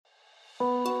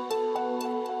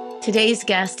Today's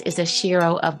guest is a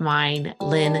shero of mine,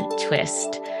 Lynne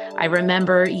Twist. I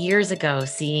remember years ago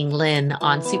seeing Lynne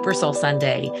on Super Soul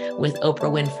Sunday with Oprah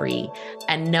Winfrey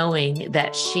and knowing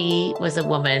that she was a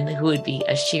woman who would be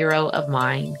a shero of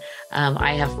mine.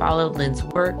 I have followed Lynne's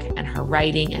work and her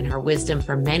writing and her wisdom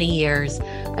for many years.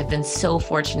 I've been so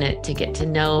fortunate to get to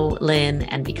know Lynne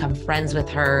and become friends with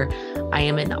her. I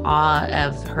am in awe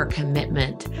of her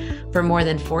commitment. For more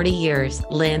than 40 years,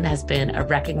 Lynne has been a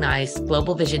recognized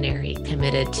global visionary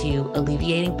committed to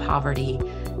alleviating poverty,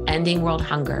 ending world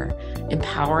hunger,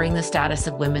 empowering the status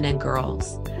of women and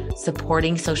girls,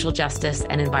 supporting social justice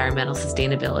and environmental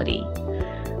sustainability.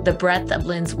 The breadth of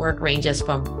Lynne's work ranges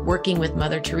from working with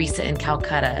Mother Teresa in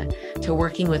Calcutta to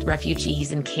working with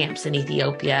refugees in camps in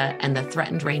Ethiopia and the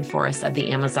threatened rainforests of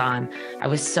the Amazon. I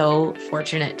was so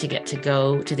fortunate to get to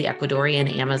go to the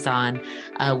Ecuadorian Amazon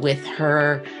with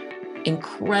her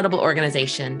incredible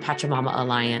organization, Pachamama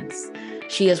Alliance.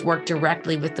 She has worked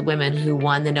directly with the women who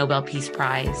won the Nobel Peace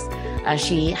Prize.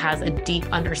 She has a deep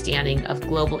understanding of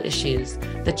global issues,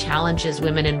 the challenges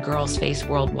women and girls face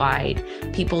worldwide,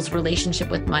 people's relationship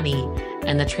with money,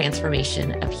 and the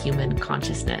transformation of human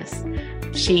consciousness.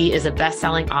 She is a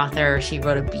best-selling author. She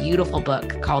wrote a beautiful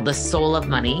book called The Soul of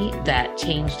Money that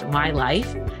changed my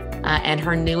life. And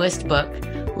her newest book,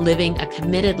 Living a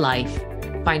Committed Life,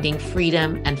 Finding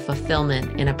Freedom and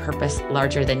Fulfillment in a Purpose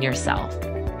Larger Than Yourself.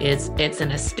 It's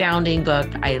an astounding book.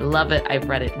 I love it. I've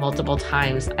read it multiple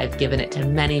times. I've given it to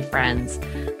many friends.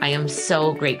 I am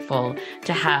so grateful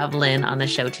to have Lynne on the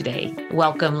show today.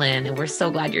 Welcome, Lynne, and we're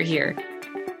so glad you're here.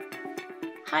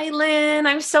 Hi, Lynne.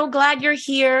 I'm so glad you're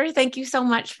here. Thank you so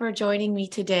much for joining me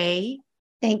today.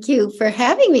 Thank you for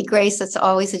having me, Grace. It's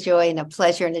always a joy and a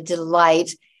pleasure and a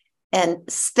delight and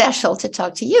special to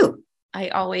talk to you. I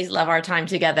always love our time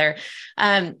together.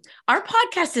 Our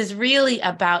podcast is really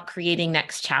about creating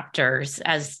next chapters.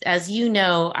 As you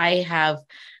know, I have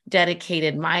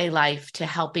dedicated my life to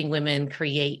helping women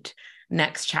create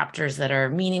next chapters that are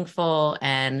meaningful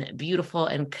and beautiful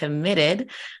and committed.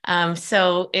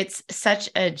 So it's such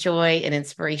a joy and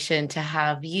inspiration to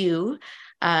have you,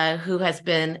 who has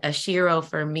been a shero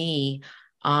for me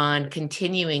on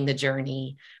continuing the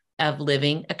journey of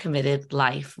living a committed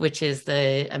life, which is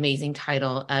the amazing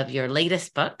title of your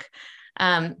latest book.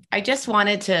 I just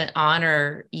wanted to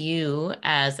honor you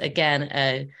as,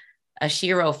 again, a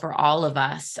shero for all of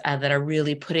us that are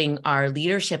really putting our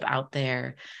leadership out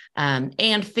there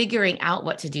and figuring out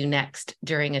what to do next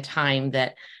during a time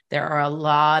that there are a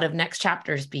lot of next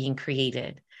chapters being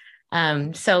created.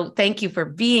 So thank you for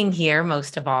being here,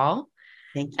 most of all.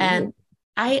 Thank you. And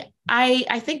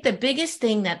I think the biggest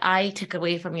thing that I took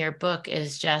away from your book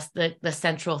is just the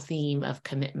central theme of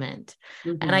commitment.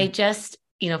 Mm-hmm. And I just,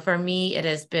 for me, it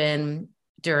has been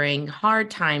during hard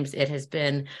times, it has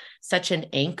been such an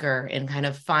anchor in kind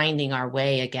of finding our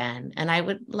way again. And I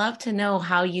would love to know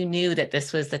how you knew that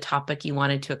this was the topic you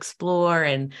wanted to explore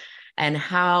and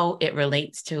how it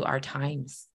relates to our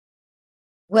times.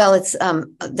 Well, it's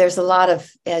there's a lot of,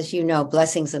 as you know,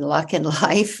 blessings and luck in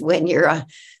life. When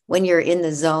you're in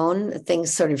the zone,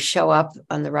 things sort of show up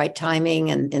on the right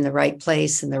timing and in the right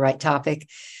place and the right topic.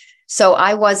 So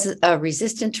I was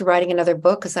resistant to writing another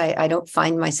book because I don't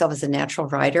find myself as a natural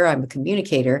writer. I'm a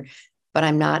communicator, but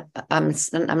I'm not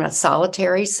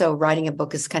solitary. So writing a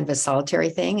book is kind of a solitary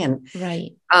thing. And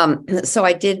right. So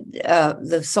I did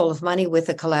The Soul of Money with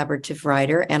a collaborative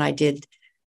writer, and I did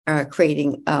I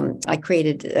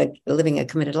created Living a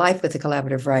Committed Life with a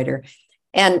collaborative writer.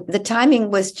 And the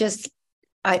timing was just,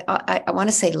 I want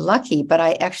to say lucky, but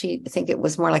I actually think it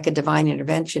was more like a divine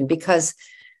intervention, because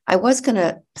I was going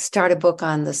to start a book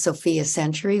on the Sophia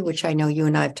century, which I know you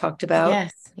and I have talked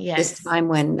about. Yes. This time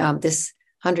when this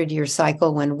 100-year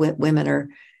cycle when women are,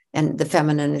 and the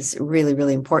feminine is really,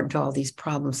 really important to all these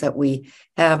problems that we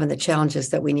have and the challenges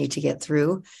that we need to get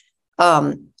through.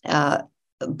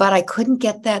 But I couldn't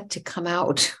get that to come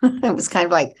out. It was kind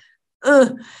of like,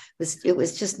 it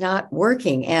was just not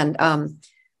working. And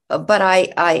but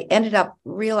I ended up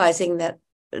realizing that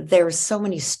there are so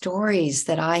many stories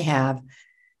that I have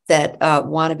that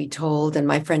want to be told. And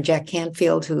my friend Jack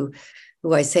Canfield, who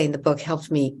I say in the book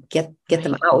helped me get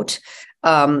them out,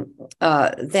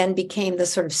 then became the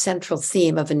sort of central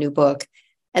theme of a new book.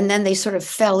 And then they sort of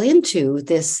fell into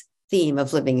this theme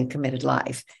of living a committed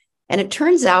life. And it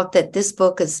turns out that this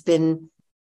book has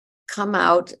come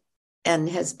out and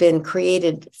has been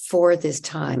created for this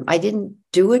time. I didn't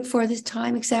do it for this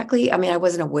time exactly. I mean, I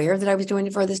wasn't aware that I was doing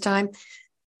it for this time.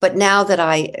 But now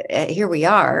that here we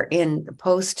are in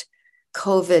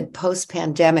post-COVID,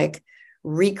 post-pandemic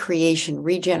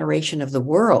regeneration of the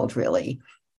world, really.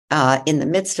 in the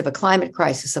midst of a climate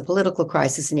crisis, a political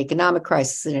crisis, an economic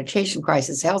crisis, an education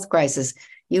crisis, health crisis,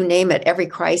 you name it, every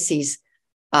crisis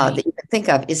that you can think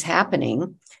of is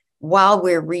happening while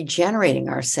we're regenerating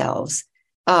ourselves.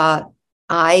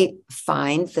 I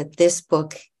find that this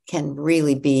book can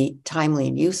really be timely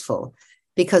and useful,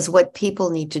 because what people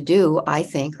need to do, I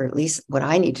think, or at least what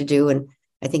I need to do, and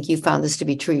I think you found this to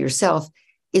be true yourself,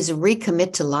 is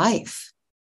recommit to life.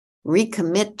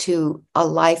 Recommit to a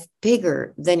life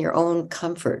bigger than your own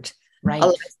comfort, Right. a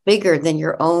life bigger than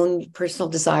your own personal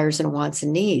desires and wants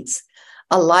and needs,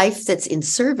 a life that's in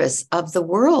service of the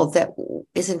world that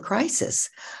is in crisis,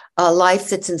 a life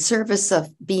that's in service of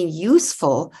being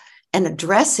useful and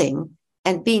addressing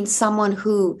and being someone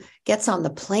who gets on the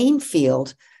playing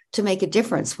field to make a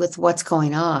difference with what's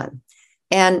going on.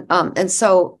 And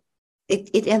so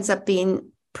it ends up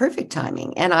being perfect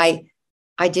timing. And I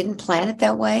didn't plan it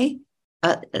that way,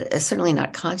 certainly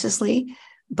not consciously,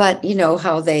 but you know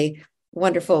how some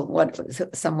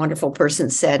wonderful person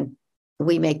said,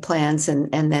 we make plans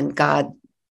and then God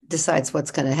decides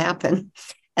what's going to happen.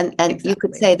 And exactly. You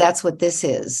could say that's what this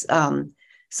is.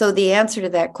 So the answer to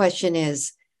that question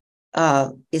is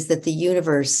that the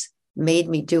universe made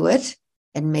me do it,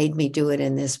 and made me do it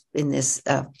in this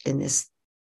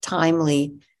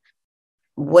timely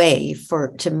way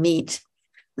to meet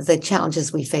the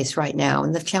challenges we face right now,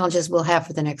 and the challenges we'll have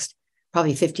for the next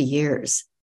probably 50 years.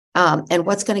 And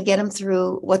what's going to get them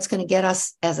through, what's going to get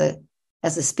us as a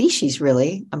species,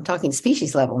 really, I'm talking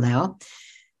species level now,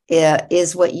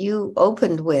 is what you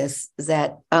opened with,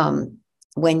 that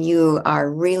when you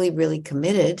are really, really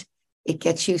committed, it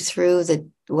gets you through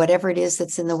whatever it is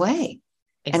that's in the way.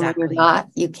 Exactly. And when you're not,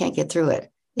 you can't get through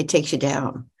it. It takes you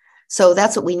down. So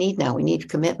that's what we need now. We need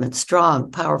commitment,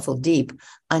 strong, powerful, deep,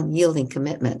 unyielding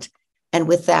commitment. And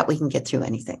with that, we can get through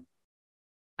anything.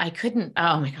 I couldn't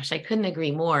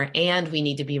agree more. And we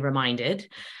need to be reminded,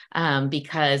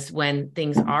 because when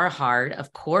things are hard,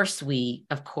 of course we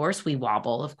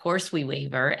wobble, of course we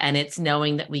waver, and it's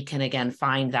knowing that we can again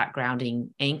find that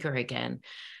grounding anchor again.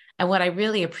 And what I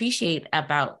really appreciate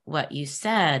about what you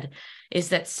said is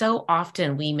that so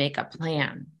often we make a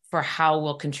plan for how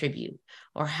we'll contribute,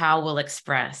 or how we'll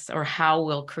express, or how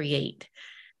we'll create.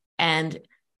 And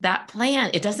that plan,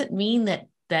 it doesn't mean that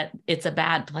it's a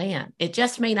bad plan. It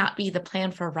just may not be the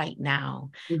plan for right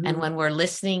now. Mm-hmm. And when we're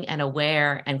listening and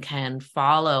aware and can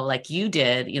follow, like you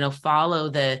did, follow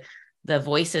the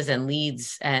voices and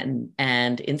leads and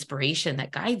inspiration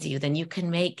that guides you, then you can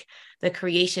make the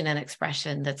creation and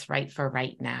expression that's right for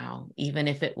right now, even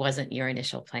if it wasn't your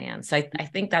initial plan. So I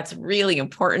think that's really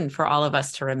important for all of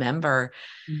us to remember,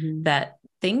 mm-hmm. that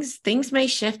things may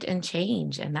shift and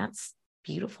change, and that's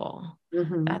beautiful.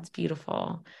 Mm-hmm. That's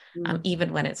beautiful, mm-hmm.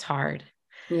 Even when it's hard.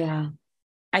 Yeah.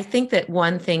 I think that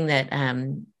one thing that,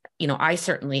 I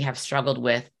certainly have struggled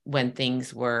with when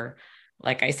things were,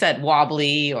 like I said,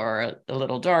 wobbly or a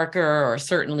little darker, or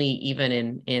certainly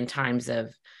even in times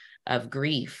of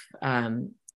grief,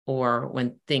 or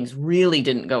when things really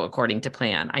didn't go according to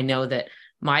plan. I know that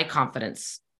my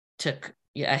confidence took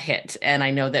a hit, and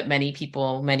I know that many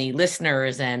people, many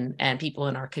listeners and people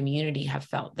in our community have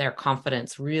felt their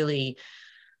confidence really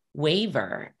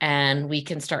waver, and we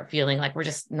can start feeling like we're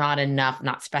just not enough,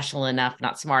 not special enough,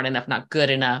 not smart enough, not good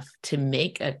enough to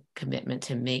make a commitment,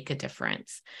 to make a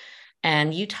difference.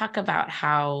 And you talk about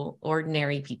how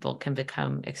ordinary people can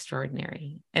become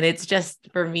extraordinary. And it's just,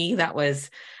 for me, that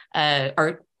was,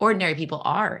 or ordinary people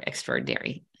are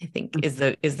extraordinary, I think, is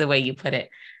the way you put it.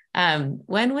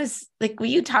 Will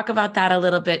you talk about that a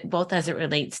little bit, both as it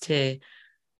relates to,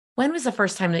 when was the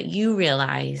first time that you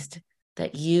realized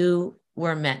that you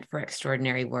were meant for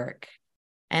extraordinary work?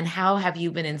 And how have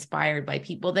you been inspired by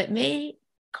people that may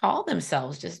call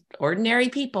themselves just ordinary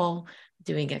people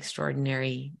doing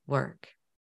extraordinary work?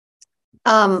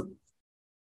 Oh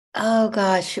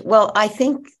gosh. Well, I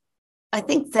think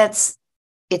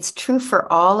it's true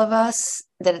for all of us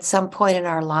that at some point in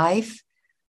our life,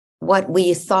 what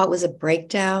we thought was a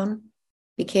breakdown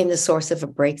became the source of a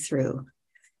breakthrough.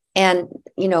 And,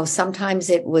 sometimes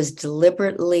it was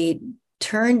deliberately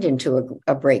turned into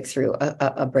a breakthrough,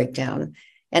 a breakdown.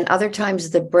 And other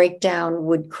times the breakdown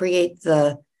would create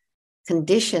the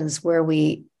conditions where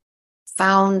we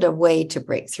found a way to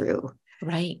break through.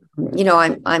 Right.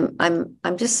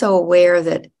 I'm just so aware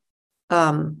that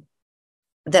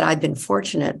I've been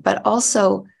fortunate, but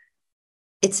also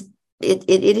it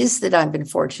is that I've been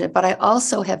fortunate, but I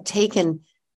also have taken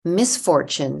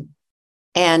misfortune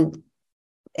and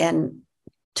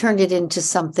turned it into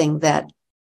something that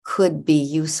could be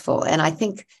useful. And I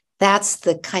think that's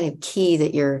the kind of key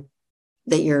that you're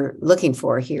looking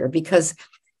for here, because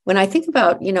when I think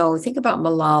about, think about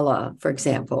Malala, for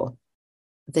example,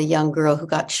 the young girl who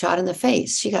got shot in the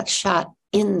face. She got shot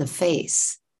in the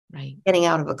face, Right. getting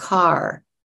out of a car,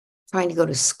 trying to go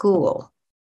to school.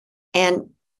 And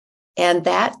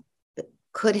that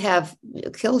could have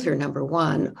killed her, number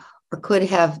one, or could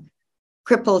have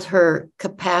crippled her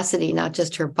capacity, not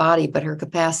just her body, but her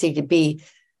capacity to be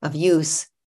of use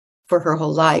for her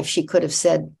whole life. She could have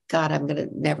said, God, I'm going to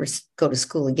never go to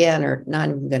school again, or not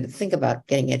even going to think about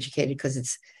getting educated because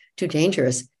it's too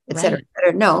dangerous, et cetera, Right. et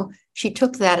cetera. No, she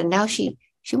took that, and now she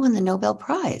won the Nobel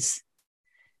Prize.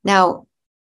 Now,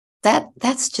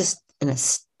 that's just an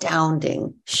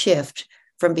astounding shift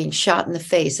from being shot in the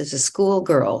face as a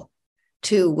schoolgirl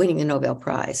to winning the Nobel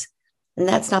Prize. And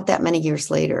that's not that many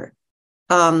years later.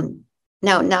 Now,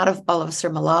 not of all of us are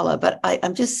Malala, but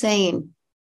I'm just saying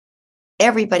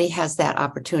everybody has that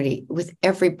opportunity with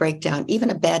every breakdown, even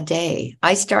a bad day.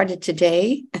 I started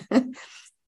today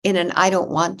in an I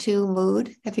don't want to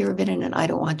mood. Have you ever been in an I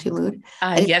don't want to mood?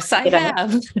 Yes, I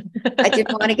have. I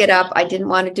didn't want to get up. I didn't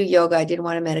want to do yoga. I didn't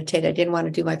want to meditate. I didn't want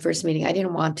to do my first meeting. I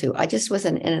didn't want to. I just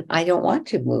wasn't in an I don't want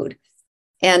to mood.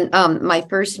 And my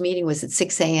first meeting was at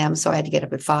 6 a.m., so I had to get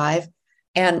up at 5.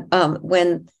 And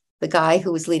when the guy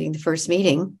who was leading the first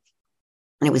meeting,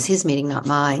 and it was his meeting, not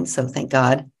mine, so thank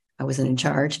God I wasn't in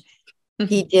charge,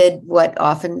 he did what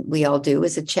often we all do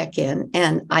as a check-in,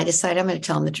 and I decided I'm going to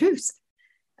tell him the truth.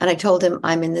 And I told him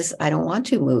I'm in this I don't want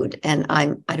to mood, and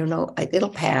I don't know, it'll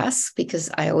pass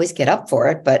because I always get up for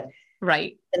it, but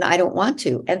Right. and I don't want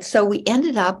to. And so we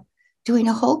ended up doing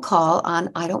a whole call on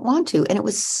I don't want to, and it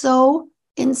was so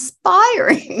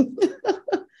inspiring.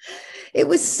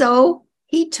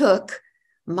 He took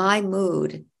my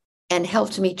mood and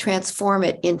helped me transform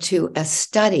it into a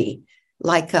study,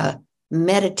 like a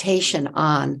meditation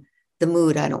on the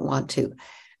mood I don't want to.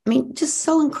 I mean, just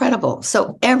so incredible.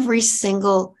 So every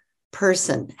single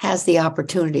person has the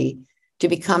opportunity to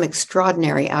become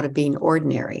extraordinary out of being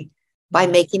ordinary by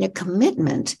making a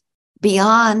commitment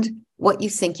beyond what you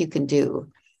think you can do.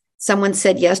 Someone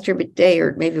said yesterday,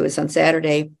 or maybe it was on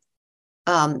Saturday,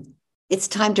 it's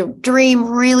time to dream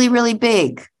really, really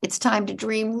big. It's time to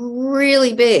dream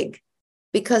really big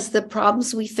because the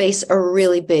problems we face are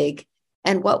really big.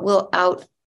 And what will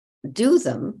outdo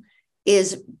them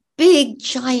is big,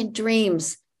 giant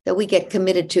dreams that we get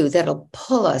committed to that'll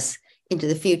pull us into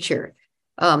the future.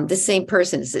 The same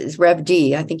person is Rev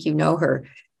D. I think you know her.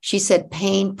 She said,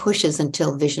 pain pushes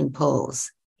until vision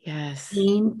pulls. Yes.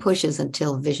 Pain pushes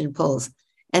until vision pulls.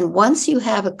 And once you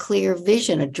have a clear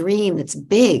vision, a dream that's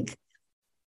big,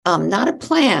 not a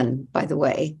plan, by the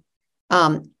way.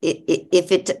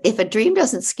 If a dream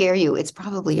doesn't scare you, it's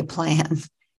probably a plan.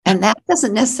 And that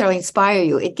doesn't necessarily inspire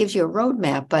you. It gives you a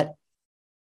roadmap. But,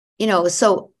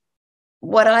 so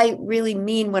what I really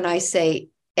mean when I say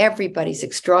everybody's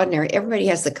extraordinary, everybody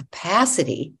has the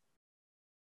capacity.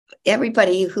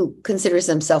 Everybody who considers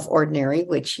themselves ordinary,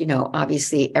 which,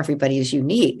 obviously everybody is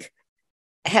unique,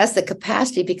 has the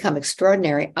capacity to become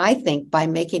extraordinary, I think, by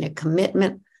making a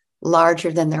commitment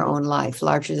larger than their own life,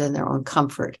 larger than their own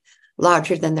comfort,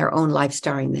 larger than their own life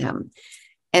starring them.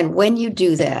 And when you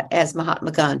do that, as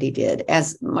Mahatma Gandhi did,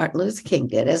 as Martin Luther King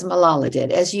did, as Malala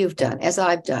did, as you've done, as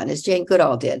I've done, as Jane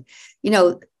Goodall did,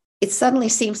 it suddenly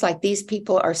seems like these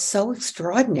people are so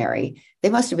extraordinary. They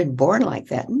must have been born like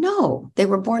that. No, they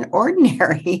were born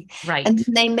ordinary. Right. And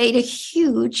they made a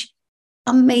huge,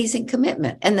 amazing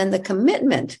commitment. And then the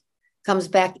commitment comes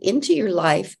back into your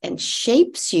life and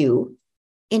shapes you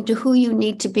into who you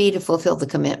need to be to fulfill the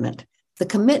commitment. The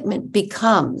commitment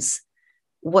becomes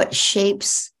what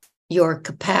shapes your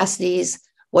capacities,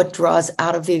 what draws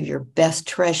out of you your best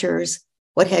treasures,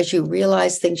 what has you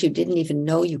realize things you didn't even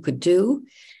know you could do,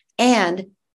 and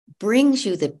brings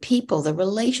you the people, the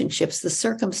relationships, the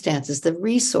circumstances, the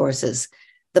resources,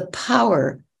 the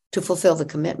power to fulfill the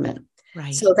commitment.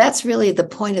 Right. So that's really the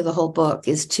point of the whole book,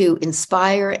 is to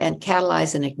inspire and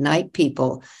catalyze and ignite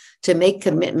people to make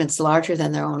commitments larger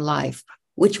than their own life,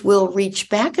 which will reach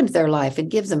back into their life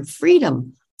and give them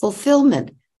freedom,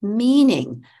 fulfillment,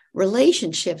 meaning,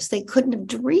 relationships they couldn't have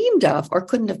dreamed of or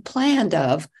couldn't have planned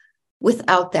of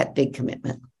without that big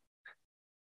commitment.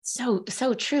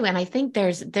 So true. And I think there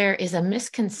is a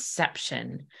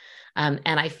misconception, and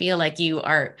I feel like you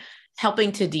are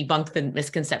helping to debunk the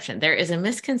misconception. There is a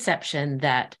misconception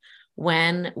that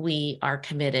when we are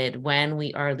committed, when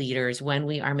we are leaders, when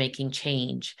we are making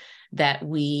change, that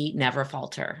we never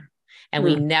falter and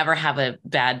we never have a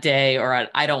bad day or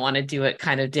I don't want to do it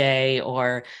kind of day,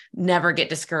 or never get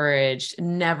discouraged,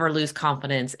 never lose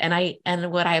confidence.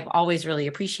 And what I've always really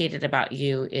appreciated about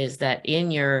you is that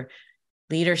in your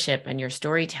leadership and your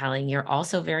storytelling, you're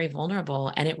also very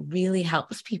vulnerable. And it really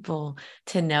helps people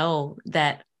to know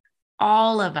that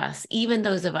all of us, even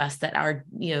those of us that are,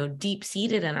 deep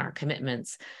seated in our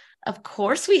commitments, of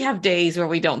course we have days where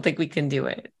we don't think we can do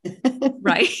it.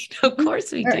 Right? Of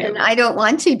course we do. And I don't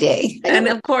want to day. And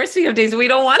of course we have days we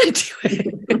don't want to do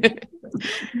it.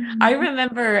 I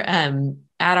remember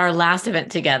at our last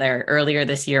event together earlier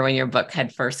this year when your book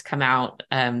had first come out,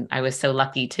 I was so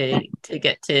lucky to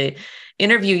get to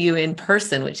interview you in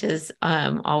person, which is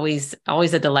always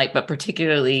a delight, but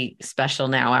particularly special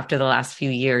now after the last few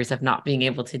years of not being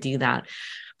able to do that.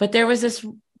 But there was this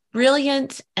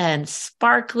brilliant and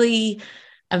sparkly,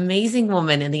 amazing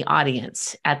woman in the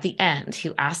audience at the end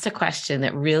who asked a question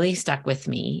that really stuck with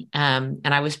me. And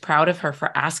I was proud of her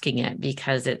for asking it,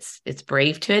 because it's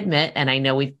brave to admit. And I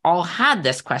know we've all had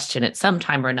this question at some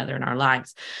time or another in our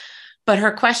lives. But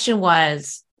her question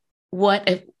was, what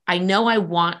if I know I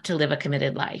want to live a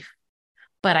committed life,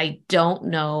 but I don't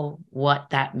know what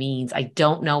that means. I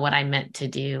don't know what I'm meant to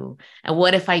do. And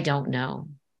what if I don't know?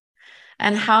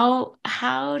 And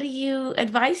how do you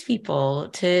advise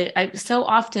people so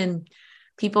often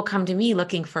people come to me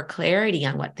looking for clarity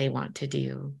on what they want to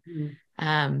do.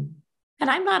 And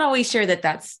I'm not always sure that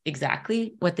that's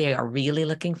exactly what they are really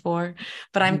looking for,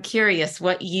 but I'm curious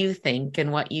what you think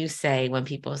and what you say when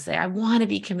people say, I want to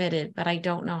be committed, but I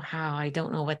don't know how. I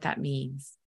don't know what that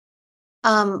means.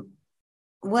 Well,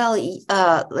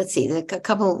 let's see, there are a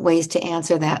couple of ways to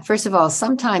answer that. First of all,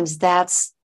 sometimes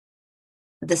that's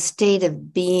the state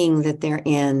of being that they're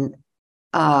in,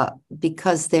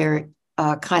 because they're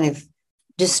kind of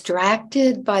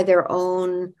distracted by their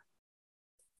own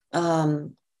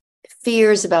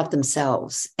fears about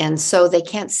themselves. And so they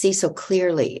can't see so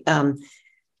clearly.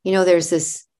 There's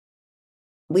this,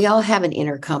 we all have an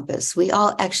inner compass. We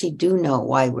all actually do know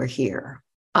why we're here,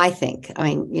 I think.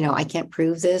 I mean, I can't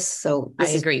prove this. So I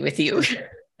agree with you.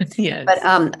 Yes.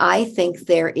 But I think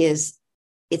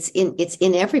it's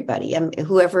in everybody.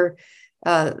 Whoever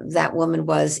that woman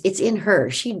was, it's in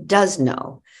her. She does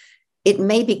know. It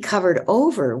may be covered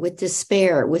over with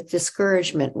despair, with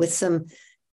discouragement, with some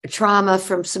trauma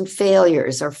from some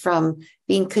failures, or from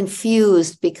being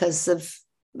confused because of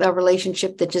a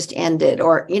relationship that just ended,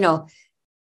 or, who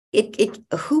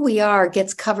we are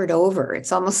gets covered over.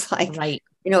 It's almost like, right.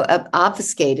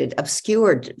 Obfuscated,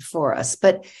 obscured for us.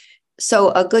 But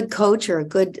so a good coach or a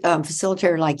good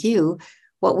facilitator like you,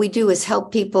 what we do is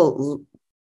help people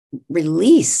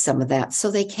release some of that so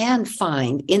they can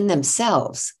find in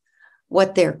themselves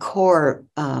what their core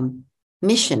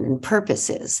mission and purpose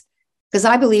is. Because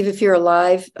I believe if you're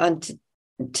alive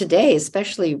today,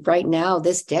 especially right now,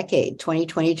 this decade,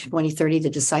 2020 to 2030, the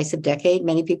decisive decade,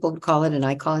 many people would call it, and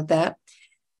I call it that.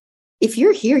 If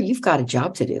you're here, you've got a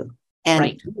job to do. And,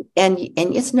 right. and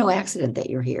it's no accident that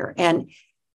you're here. And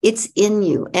it's in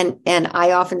you. And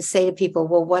I often say to people,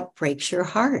 well, what breaks your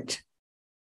heart?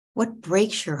 What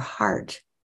breaks your heart?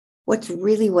 What's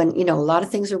really when, a lot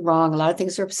of things are wrong. A lot of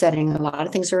things are upsetting. A lot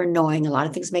of things are annoying. A lot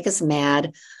of things make us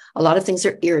mad. A lot of things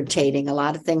are irritating. A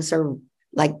lot of things are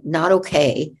like not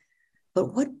okay.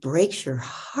 But what breaks your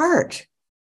heart?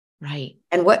 Right.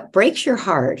 And what breaks your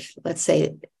heart, let's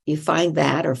say you find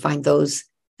that or find those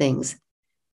things.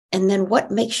 And then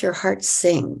what makes your heart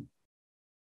sing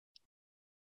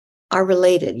are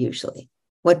related usually.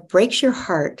 What breaks your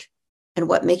heart and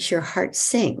what makes your heart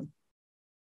sing.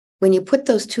 When you put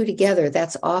those two together,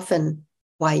 that's often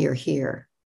why you're here.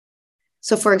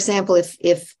 So for example,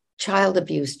 if child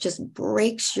abuse just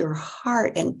breaks your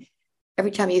heart and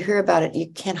every time you hear about it,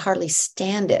 you can't hardly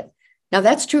stand it. Now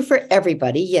that's true for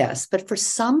everybody, yes, but for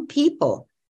some people,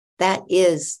 that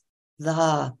is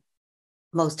the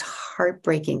most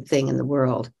heartbreaking thing in the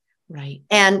world. Right.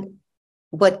 And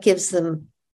what gives them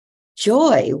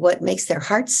joy, what makes their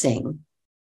heart sing,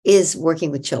 is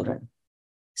working with children.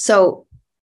 So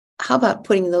how about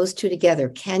putting those two together?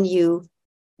 Can you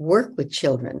work with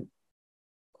children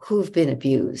who've been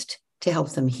abused to help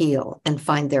them heal and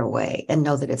find their way and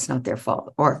know that it's not their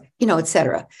fault, or, et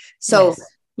cetera. So, yes.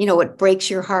 What breaks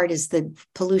your heart is the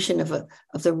pollution of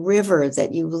the river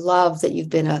that you love, that you've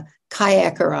been a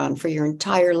kayaker on for your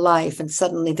entire life. And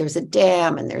suddenly there's a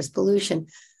dam and there's pollution.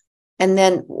 And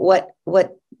then what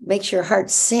makes your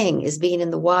heart sing is being in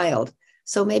the wild.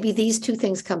 So maybe these two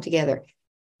things come together.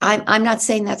 I'm not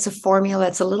saying that's a formula.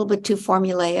 That's a little bit too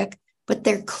formulaic, but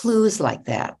they're clues like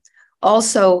that.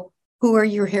 Also, who are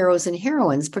your heroes and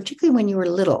heroines, particularly when you were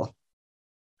little?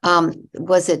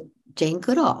 Was it Jane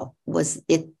Goodall? Was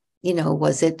it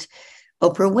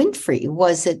Oprah Winfrey?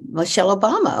 Was it Michelle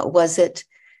Obama? Was it,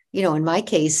 in my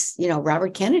case,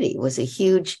 Robert Kennedy was a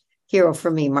huge hero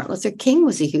for me. Martin Luther King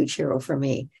was a huge hero for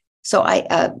me. So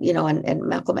and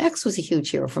Malcolm X was a huge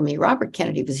hero for me. Robert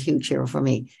Kennedy was a huge hero for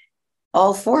me.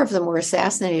 All four of them were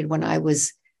assassinated when I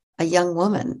was a young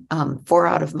woman. 4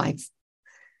 out of my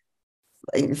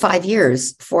 5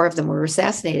 years, 4 of them were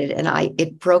assassinated. And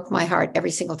it broke my heart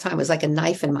every single time. It was like a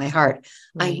knife in my heart.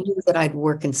 Right. I knew that I'd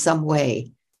work in some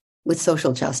way with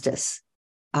social justice.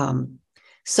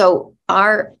 So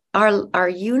our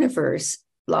universe,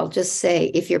 I'll just say,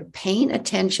 if you're paying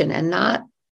attention and not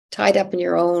tied up in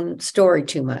your own story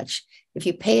too much, if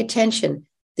you pay attention,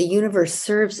 the universe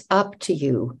serves up to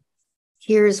you.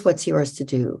 Here's what's yours to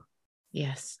do.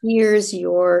 Yes. Here's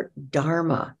your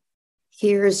dharma.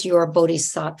 Here's your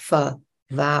bodhisattva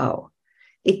vow.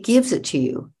 It gives it to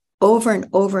you over and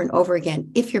over and over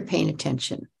again if you're paying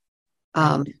attention.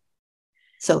 Right.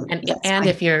 So and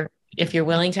if you're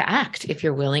willing to act, if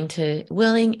you're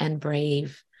willing and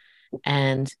brave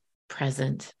and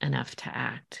present enough to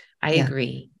act. I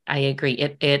agree.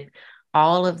 It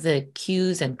all of the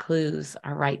cues and clues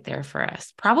are right there for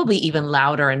us, probably even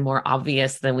louder and more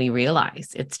obvious than we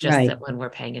realize. It's just that when we're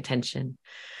paying attention.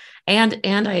 And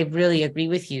I really agree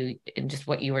with you in just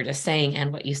what you were just saying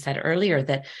and what you said earlier,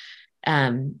 that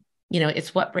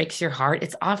it's what breaks your heart.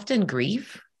 It's often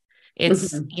grief.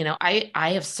 It's, I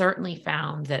have certainly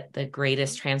found that the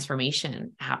greatest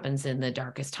transformation happens in the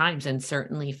darkest times. And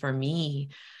certainly for me,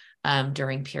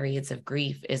 during periods of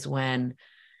grief is when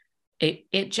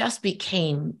it just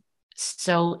became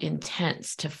so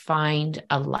intense to find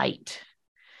a light,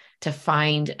 to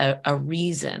find a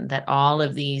reason that all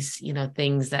of these,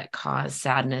 things that cause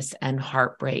sadness and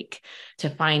heartbreak,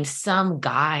 to find some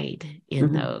guide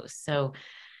in those. So,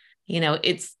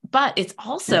 but it's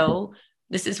also,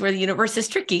 this is where the universe is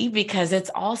tricky, because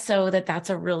it's also that's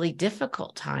a really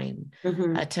difficult time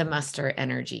to muster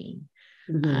energy.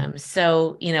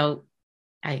 So,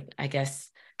 I guess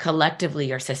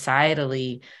collectively or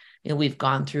societally, we've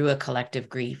gone through a collective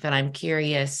grief, and I'm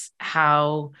curious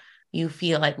how you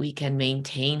feel like we can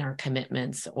maintain our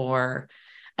commitments, or,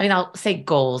 I'll say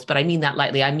goals, but I mean that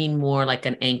lightly. I mean more like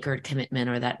an anchored commitment,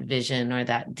 or that vision, or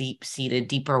that deep-seated,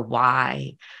 deeper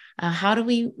why. How do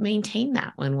we maintain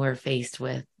that when we're faced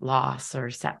with loss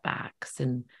or setbacks?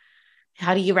 And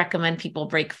how do you recommend people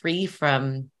break free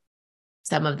from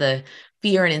some of the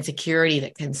fear and insecurity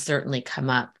that can certainly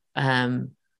come up,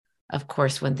 of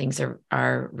course, when things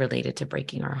are related to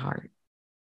breaking our heart?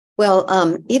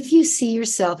 Well, if you see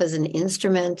yourself as an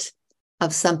instrument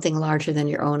of something larger than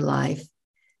your own life,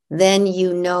 then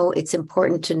it's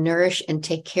important to nourish and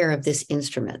take care of this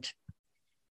instrument.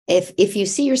 If you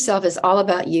see yourself as all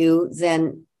about you,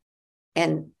 then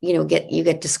you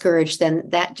get discouraged, then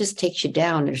that just takes you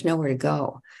down. There's nowhere to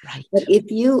go. Right. But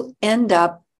if you end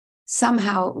up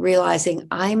somehow realizing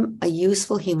I'm a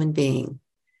useful human being,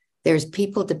 there's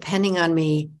people depending on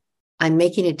me, I'm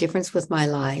making a difference with my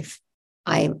life,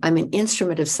 I'm an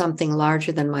instrument of something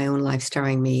larger than my own life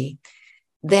starring me,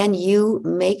 then you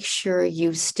make sure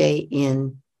you stay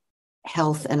in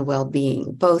health and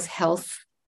well-being, both health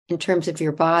in terms of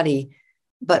your body,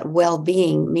 but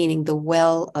well-being, meaning the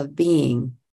well of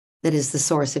being that is the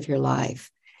source of your life.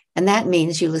 And that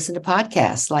means you listen to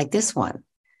podcasts like this one.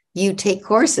 You take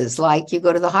courses like you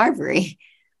go to the Harvard.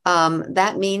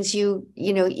 That means you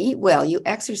eat well, you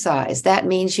exercise. That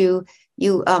means you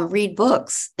read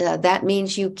books. That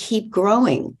means you keep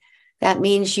growing. That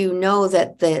means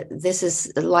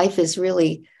that life is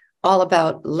really all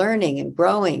about learning and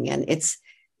growing, and it's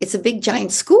a big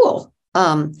giant school.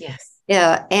 Yes.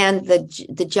 Yeah, and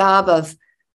the job of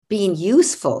being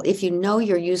useful. If you know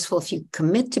you're useful, if you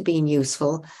commit to being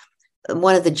useful,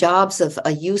 one of the jobs of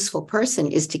a useful person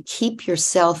is to keep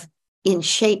yourself in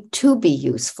shape to be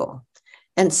useful.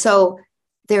 And so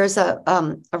there's a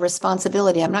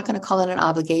responsibility. I'm not going to call it an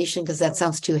obligation because that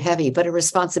sounds too heavy, but a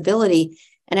responsibility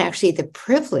and actually the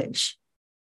privilege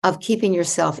of keeping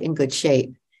yourself in good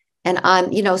shape. And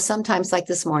sometimes like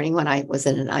this morning when I was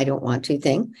in an I don't want to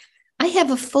thing, I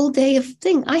have a full day of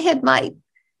thing. I had my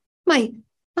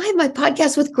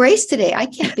podcast with Grace today. I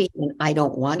can't be in I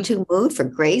don't want to mood for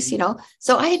Grace,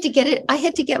 So I had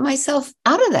to get myself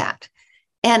out of that.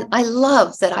 And I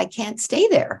love that I can't stay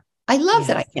there. I love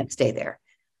that I can't stay there.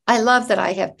 I love that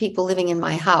I have people living in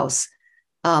my house.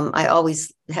 I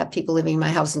always have people living in my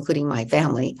house, including my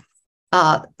family,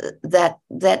 that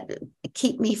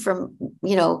keep me from,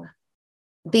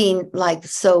 being like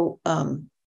so. I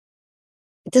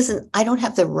don't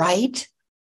have the right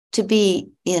to be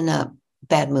in a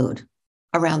bad mood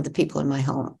around the people in my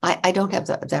home. I don't have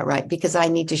that right, because I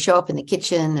need to show up in the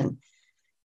kitchen and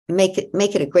make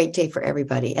it a great day for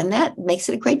everybody. And that makes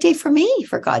it a great day for me,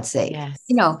 for God's sake. Yes.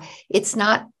 It's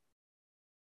not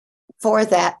for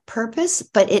that purpose,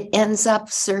 but it ends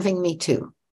up serving me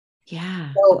too.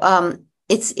 Yeah. So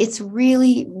it's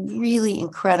really, really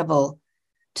incredible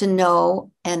to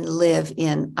know and live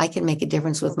in, I can make a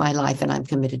difference with my life, and I'm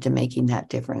committed to making that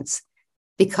difference,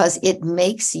 because it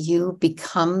makes you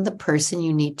become the person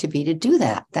you need to be to do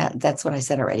that. That's what I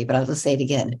said already, but I'll just say it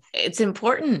again. It's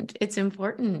important. It's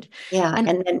important. Yeah.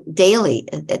 And And then daily,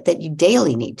 that you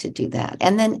daily need to do that.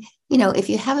 And then, if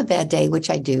you have a bad day, which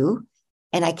I do,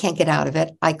 and I can't get out of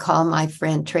it, I call my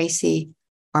friend Tracy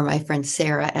or my friend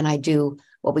Sarah, and I do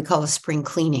what we call a spring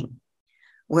cleaning,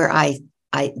 where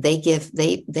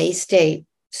they stay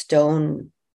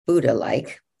stone Buddha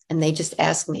like, and they just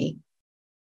ask me,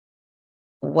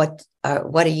 what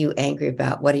are you angry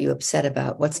about? What are you upset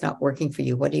about? What's not working for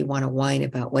you? What do you want to whine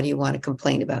about? What do you want to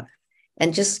complain about?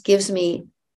 And just gives me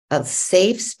a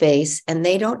safe space, and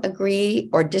they don't agree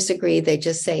or disagree. They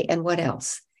just say, and what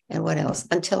else? And what else?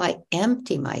 Until I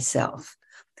empty myself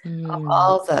of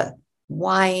all the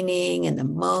whining and the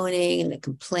moaning and the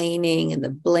complaining and the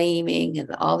blaming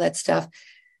and all that stuff.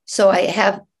 So I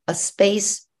have a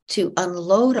space to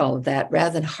unload all of that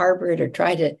rather than harbor it or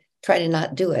try to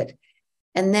not do it.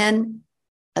 And then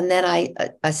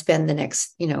I spend the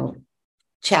next,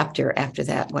 chapter after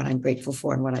that, what I'm grateful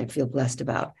for and what I feel blessed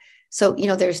about. So,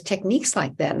 there's techniques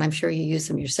like that, and I'm sure you use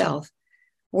them yourself,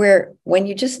 where when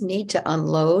you just need to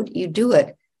unload, you do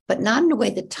it, but not in a way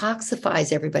that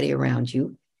toxifies everybody around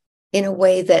you, in a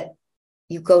way that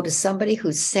you go to somebody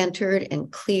who's centered and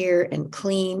clear and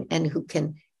clean and who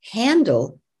can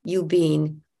handle you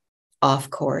being off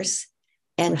course,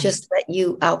 and just let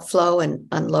you outflow and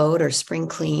unload or spring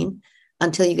clean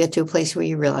until you get to a place where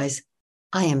you realize,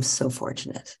 I am so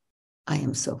fortunate. I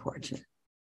am so fortunate.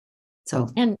 So,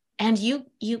 and you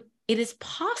it is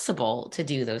possible to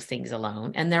do those things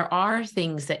alone. And there are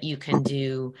things that you can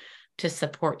do to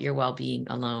support your well-being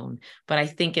alone. But I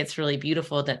think it's really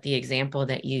beautiful that the example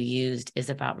that you used is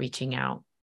about reaching out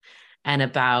and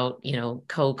about,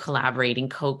 co-collaborating,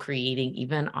 co-creating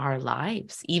even our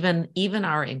lives, even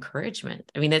our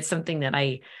encouragement. I mean, it's something that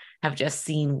I have just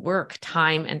seen work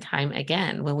time and time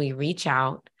again. When we reach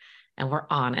out and we're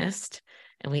honest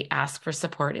and we ask for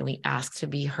support and we ask to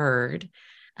be heard,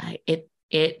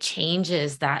 it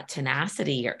changes that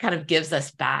tenacity, or kind of gives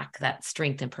us back that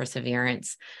strength and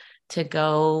perseverance to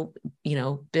go,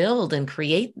 build and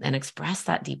create and express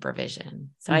that deeper vision.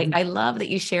 So I love that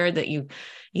you shared that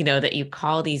that you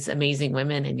call these amazing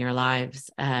women in your lives,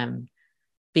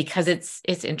 because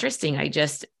it's interesting.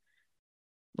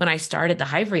 When I started the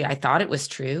Hivery, I thought it was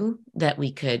true that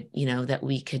we could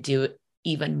do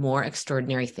even more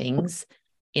extraordinary things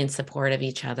in support of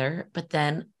each other. But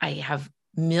then I have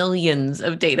millions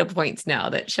of data points now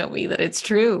that show me that it's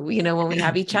true. When we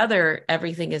have each other,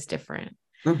 everything is different.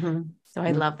 mm-hmm. So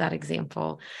I love that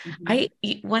example.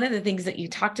 Mm-hmm. One of the things that you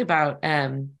talked about,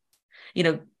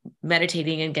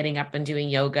 meditating and getting up and doing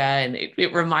yoga, and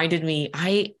it reminded me,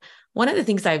 one of the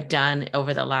things I've done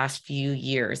over the last few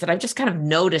years that I've just kind of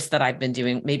noticed that I've been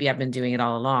doing, maybe I've been doing it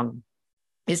all along,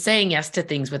 is saying yes to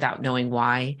things without knowing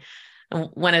why. And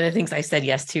one of the things I said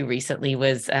yes to recently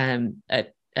was a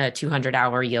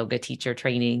 200-hour yoga teacher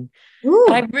training. Ooh,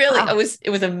 And wow. it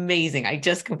was amazing. I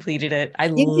just completed it. I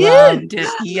You did. loved it.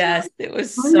 Yes, it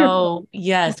was Wonderful.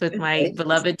 with my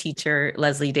beloved teacher,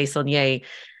 Leslie Desaulniers.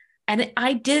 And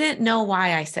I didn't know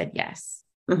why I said yes.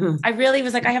 Mm-hmm. I really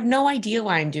was like, I have no idea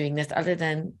why I'm doing this, other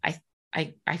than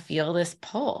I feel this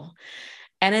pull.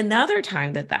 And another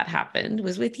time that happened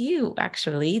was with you,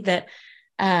 actually, that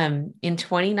in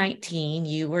 2019,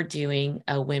 you were doing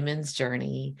a women's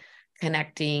journey,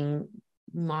 connecting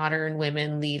modern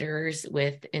women leaders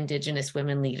with Indigenous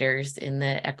women leaders in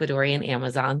the Ecuadorian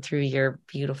Amazon through your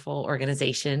beautiful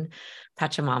organization,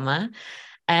 Pachamama.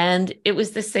 And it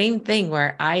was the same thing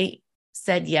where I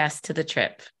said yes to the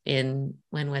trip in,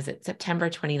 when was it? September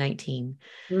 2019.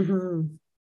 Mm-hmm.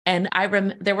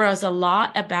 And there was a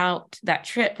lot about that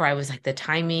trip where I was like, the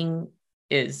timing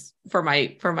is for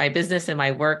my business and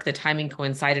my work. The timing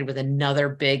coincided with another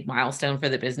big milestone for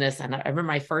the business. And I remember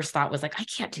my first thought was like, I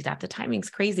can't do that. The timing's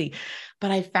crazy.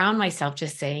 But I found myself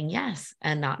just saying yes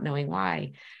and not knowing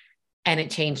why. And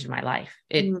it changed my life.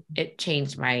 It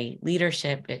changed my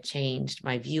leadership. It changed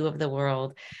my view of the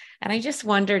world. And I just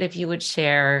wondered if you would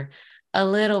share a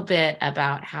little bit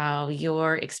about how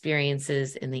your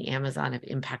experiences in the Amazon have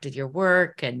impacted your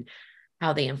work and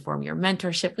how they inform your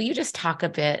mentorship. Will you just talk a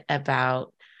bit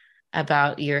about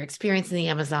your experience in the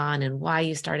Amazon and why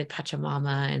you started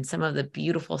Pachamama and some of the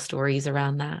beautiful stories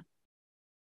around that?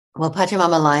 Well,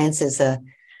 Pachamama Alliance is a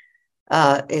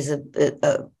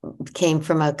came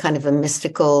from a kind of a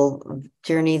mystical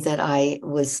journey that I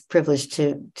was privileged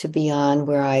to be on,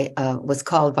 where I was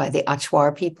called by the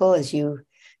Achwar people, as you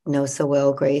know so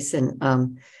well, Grace,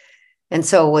 and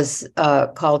so was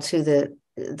called to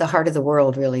the heart of the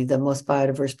world. Really, the most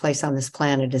biodiverse place on this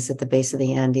planet is at the base of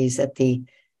the Andes, at the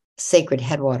sacred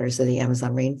headwaters of the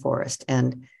Amazon rainforest,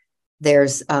 and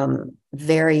there's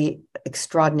very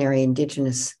extraordinary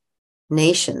indigenous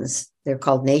nations. They're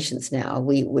called nations now.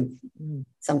 We would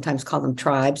sometimes call them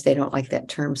tribes. They don't like that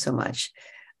term so much.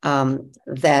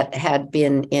 That had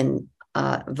been in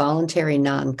voluntary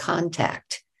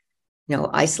non-contact,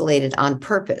 isolated on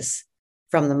purpose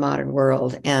from the modern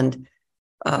world. And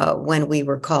when we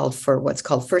were called for what's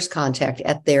called first contact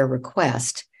at their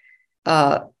request,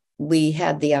 we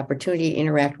had the opportunity to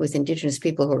interact with indigenous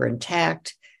people who were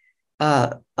intact,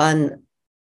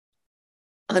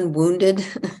 unwounded,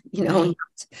 Right.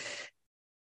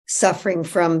 suffering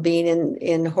from being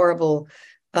in horrible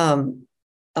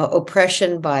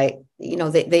oppression by,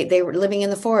 they were living in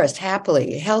the forest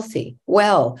happily, healthy,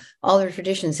 well, all their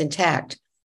traditions intact,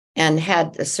 and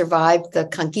had survived the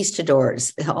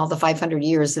conquistadors, all the 500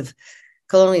 years of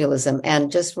colonialism,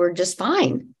 and were just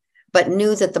fine, but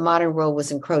knew that the modern world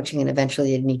was encroaching and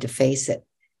eventually they'd need to face it.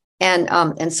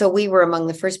 And so we were among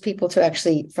the first people to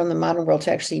actually, from the modern world,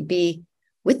 to actually be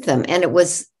with them. And it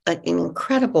was an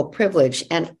incredible privilege.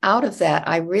 And out of that,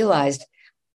 I realized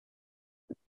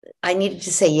I needed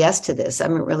to say yes to this.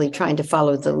 I'm really trying to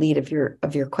follow the lead of your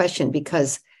question,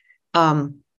 because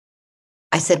I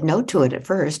said no to it at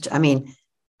first. I mean,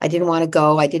 I didn't want to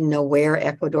go. I didn't know where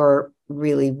Ecuador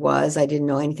really was. I didn't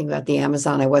know anything about the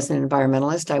Amazon. I wasn't an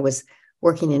environmentalist. I was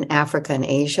working in Africa and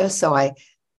Asia. So I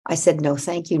said, no,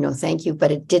 thank you. No, thank you.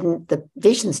 But the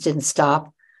visions didn't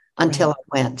stop until Right.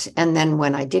 I went. And then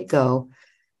when I did go,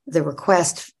 the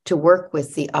request to work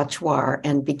with the Achwar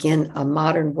and begin a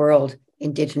modern world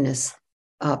indigenous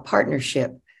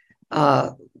partnership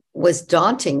was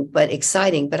daunting, but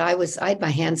exciting. But I had my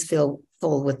hands full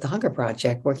with the Hunger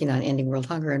Project, working on ending world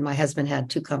hunger. And my husband had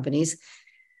 2 companies,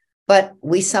 but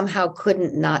we somehow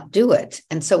couldn't not do it.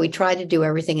 And so we tried to do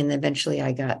everything. And eventually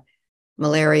I got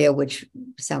malaria, which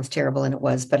sounds terrible, and it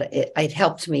was, but it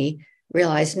helped me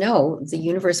realize, no, the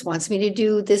universe wants me to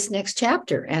do this next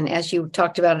chapter. And as you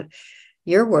talked about,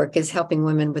 your work is helping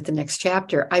women with the next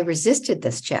chapter. I resisted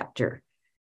this chapter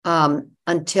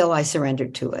until I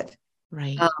surrendered to it.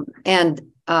 Right. And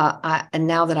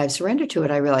now that I've surrendered to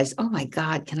it, I realize, oh my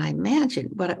God, can I imagine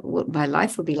what my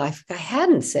life would be like if I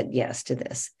hadn't said yes to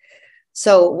this?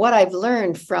 So what I've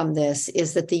learned from this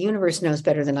is that the universe knows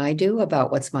better than I do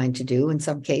about what's mine to do in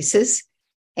some cases.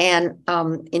 And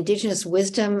indigenous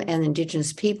wisdom and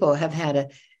indigenous people have had a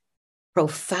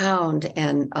profound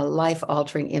and a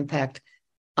life-altering impact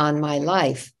on my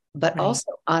life, but Right.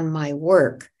 also on my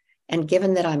work. And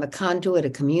given that I'm a conduit, a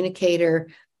communicator,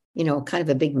 kind of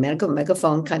a big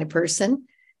megaphone kind of person,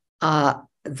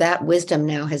 that wisdom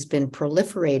now has been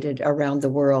proliferated around the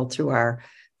world through our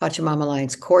Pachamama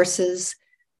Alliance courses,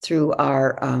 through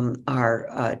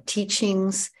our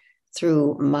teachings,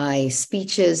 through my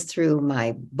speeches, through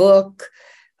my book,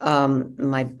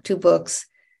 my 2 books.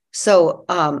 So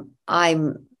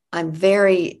I'm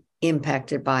very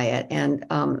impacted by it, and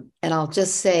I'll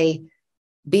just say,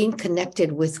 being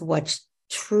connected with what's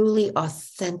truly,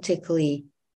 authentically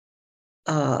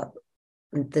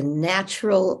the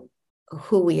natural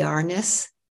who we are-ness.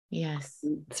 Yes.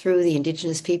 Through the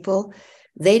indigenous people,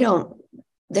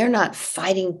 they're not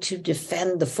fighting to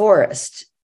defend the forest.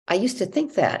 I used to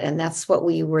think that, and that's what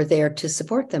we were there to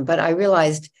support them. But I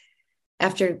realized,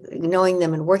 after knowing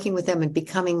them and working with them and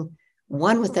becoming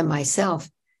one with them myself,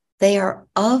 they are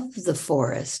of the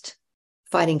forest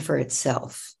fighting for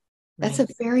itself. That's Right.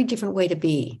 a very different way to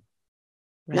be.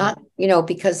 Right. Not,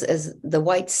 because as the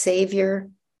white savior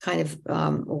kind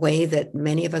of way that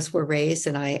many of us were raised,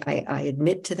 and I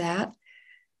admit to that,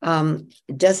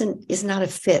 is not a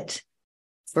fit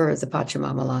for the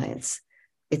Pachamama Alliance.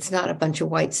 It's not a bunch of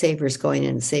white saviors going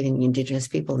in and saving the indigenous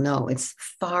people. No, it's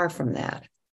far from that.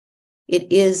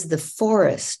 It is the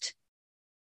forest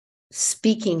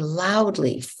speaking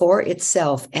loudly for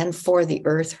itself and for the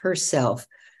earth herself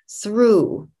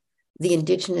through the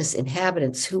indigenous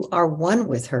inhabitants who are one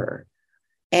with her.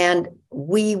 And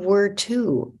we were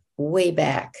too, way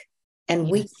back. And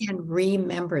we can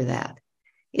remember that.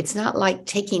 It's not like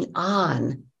taking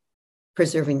on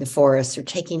preserving the forests or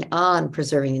taking on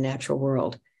preserving the natural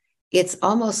world. It's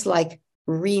almost like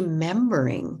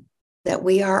remembering that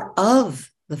we are of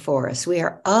the forest, we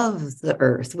are of the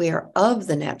earth, we are of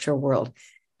the natural world.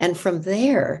 And from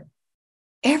there,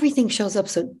 everything shows up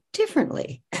so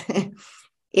differently.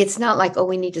 it's not like, oh,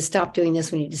 we need to stop doing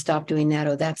this, we need to stop doing that,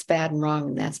 oh, that's bad and wrong,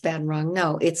 and that's bad and wrong.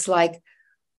 No, it's like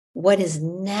what is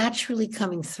naturally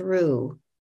coming through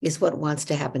is what wants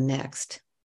to happen next.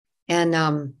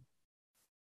 And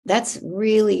that's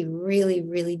really, really,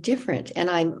 really different. And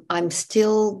I'm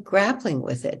still grappling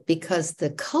with it because the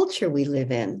culture we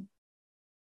live in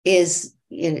is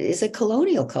a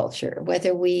colonial culture.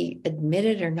 Whether we admit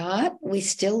it or not, we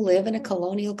still live in a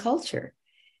colonial culture.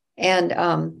 And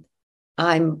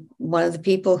I'm one of the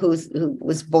people who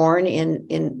was born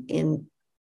in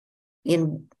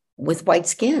with white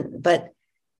skin, but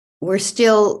we're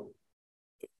still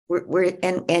we're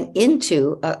and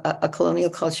into a colonial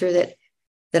culture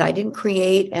that I didn't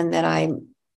create, and that I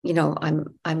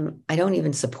don't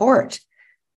even support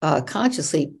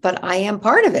consciously, but I am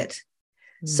part of it.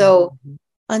 So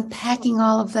unpacking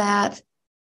all of that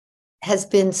has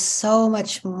been so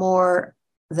much more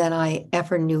than I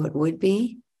ever knew it would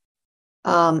be,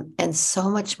 and so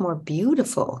much more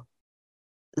beautiful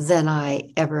than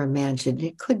I ever imagined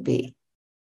it could be,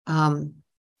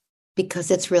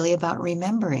 because it's really about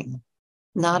remembering,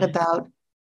 not about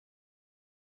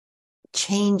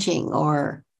changing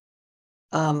or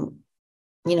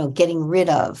getting rid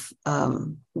of,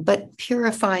 but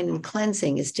purifying and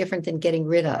cleansing is different than getting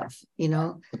rid of,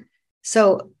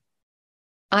 so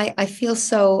I feel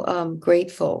so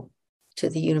grateful to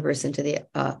the universe and to the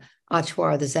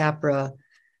Achuar, the Zapra,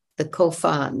 the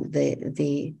Kofan,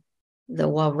 the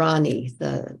Warani,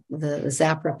 the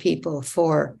Zapra people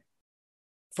for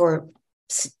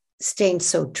staying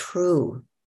so true,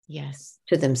 yes,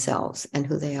 to themselves and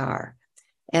who they are.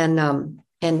 And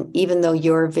even though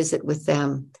your visit with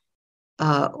them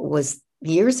was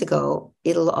years ago,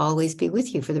 it'll always be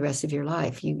with you for the rest of your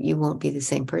life. You won't be the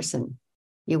same person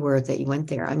you were that you went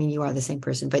there. I mean, you are the same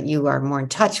person, but you are more in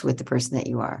touch with the person that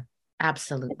you are.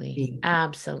 Absolutely.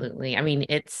 Absolutely. I mean,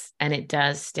 it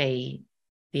does stay,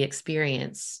 the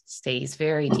experience stays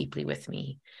very deeply with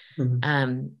me.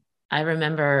 Mm-hmm. I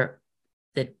remember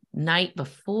the night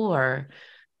before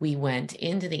we went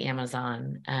into the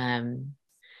Amazon,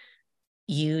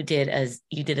 you did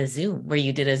a Zoom where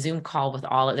you did a Zoom call with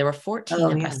there were 14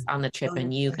 of us on the trip,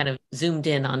 and you kind of zoomed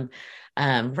in on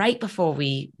right before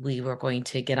we were going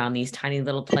to get on these tiny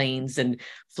little planes and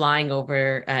flying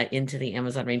over into the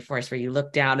Amazon rainforest, where you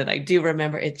look down, and I do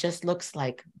remember it just looks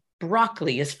like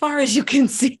broccoli as far as you can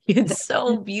see. It's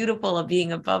so beautiful of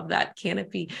being above that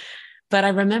canopy. But I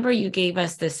remember you gave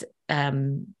us this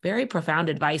very profound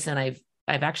advice, and I've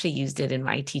actually used it in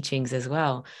my teachings as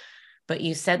well. But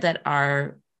you said that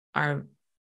our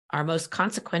most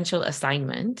consequential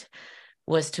assignment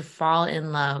was to fall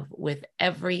in love with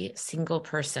every single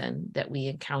person that we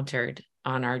encountered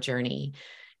on our journey,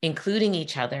 including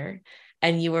each other.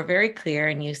 And you were very clear,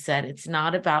 and you said it's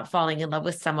not about falling in love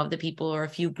with some of the people or a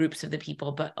few groups of the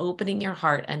people, but opening your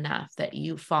heart enough that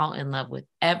you fall in love with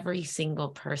every single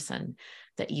person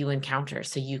that you encounter,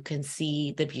 so you can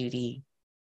see the beauty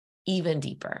even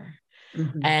deeper.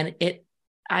 Mm-hmm. And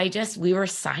we were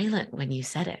silent when you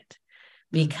said it,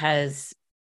 because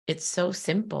it's so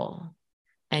simple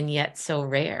and yet so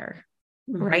rare,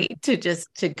 right?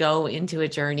 To go into a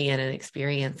journey and an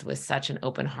experience with such an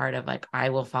open heart of like, I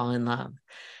will fall in love.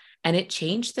 And it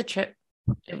changed the trip.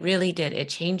 It really did. It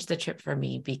changed the trip for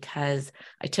me, because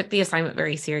I took the assignment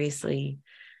very seriously.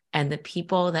 And the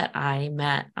people that I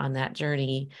met on that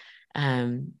journey,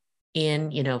 from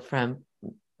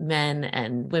men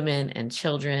and women and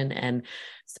children, and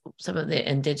some of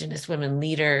the indigenous women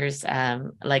leaders,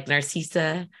 like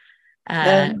Narcisa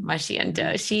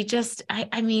Mashianda. She just,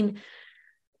 I mean,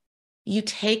 you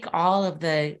take all of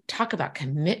talk about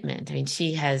commitment. I mean,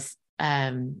 she has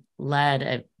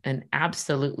led an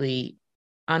absolutely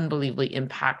unbelievably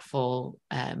impactful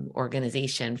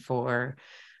organization for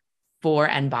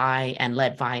and by and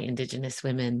led by Indigenous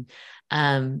women.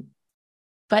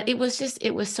 But it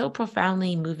was so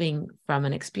profoundly moving from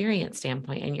an experience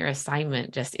standpoint, and your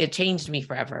assignment it changed me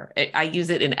forever. I use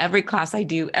it in every class I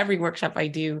do, every workshop I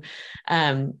do.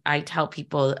 I tell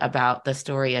people about the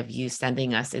story of you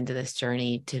sending us into this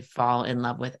journey to fall in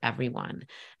love with everyone,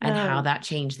 and how that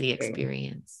changed the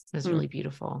experience. It was really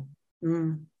beautiful.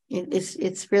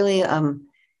 It's really,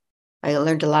 I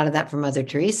learned a lot of that from Mother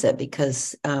Teresa,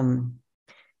 because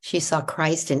she saw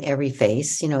Christ in every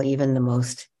face, even the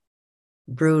most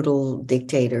brutal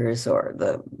dictators or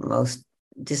the most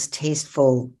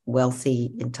distasteful,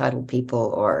 wealthy, entitled people,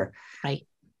 or right.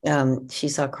 She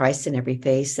saw Christ in every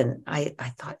face. And I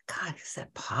thought, God, is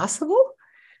that possible?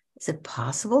 Is it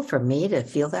possible for me to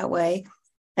feel that way?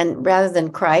 And rather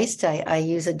than Christ, I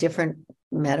use a different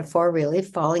metaphor, really,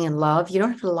 falling in love. You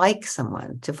don't have to like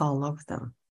someone to fall in love with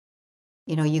them.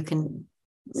 You can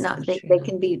So not, they true.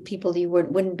 can be people you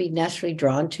wouldn't be naturally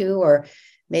drawn to, or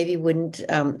maybe wouldn't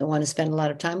want to spend a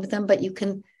lot of time with them, but you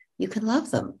can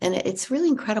love them. And it's really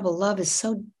incredible. Love is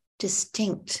so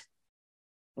distinct.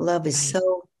 Love is Right.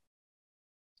 so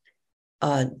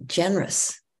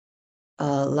generous.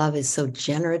 Love is so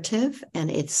generative, and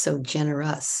it's so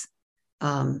generous.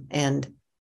 And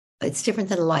it's different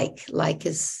than like. Like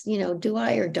is, do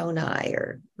I or don't I,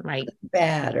 or Right.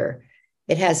 bad, or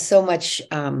it has so much,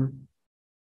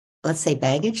 let's say,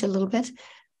 baggage a little bit.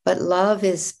 But love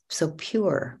is so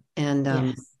pure,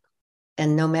 Yes.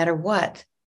 and no matter what,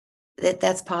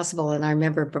 that's possible. And I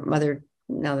remember Mother,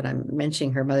 now that I'm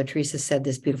mentioning her, Mother Teresa said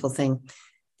this beautiful thing: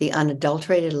 the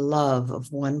unadulterated love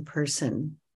of one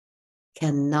person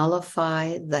can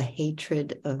nullify the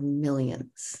hatred of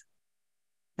millions.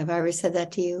 Have I ever said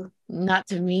that to you? Not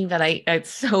to me, but it's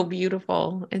so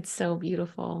beautiful. It's so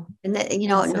beautiful And that, and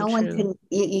so no one true. can,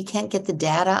 you can't get the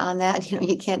data on that.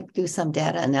 You can't do some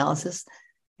data analysis.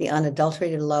 The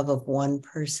unadulterated love of one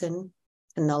person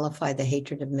can nullify the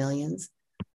hatred of millions.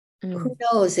 Who Mm,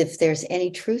 knows if there's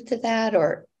any truth to that,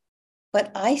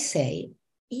 but I say,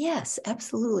 yes,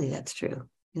 absolutely, that's true,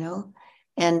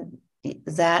 and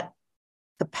that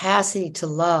capacity to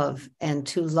love, and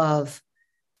to love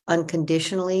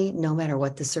unconditionally, no matter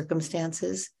what the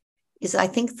circumstances, is, I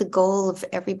think, the goal of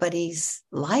everybody's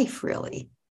life, really.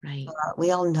 right. We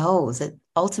all know that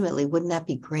ultimately, wouldn't that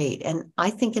be great? And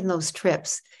I think in those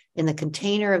trips, in the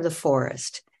container of the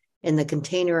forest, in the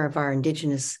container of our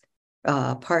indigenous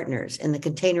partners, in the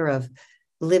container of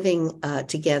living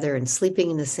together and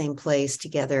sleeping in the same place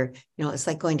together, it's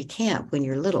like going to camp when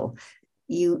you're little.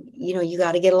 You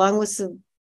got to get along with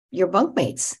your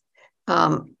bunkmates,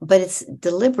 but it's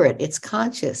deliberate, it's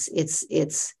conscious,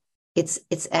 it's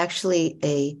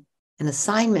actually an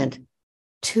assignment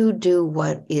to do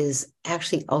what is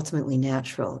actually ultimately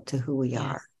natural to who we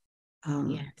are. Yes. Um,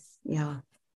 Yes. yeah.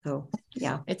 So,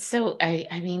 yeah. It's so,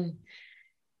 I mean,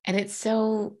 and it's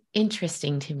so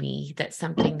interesting to me that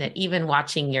something that even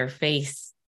watching your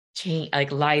face change,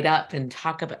 like light up and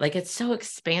talk about, like it's so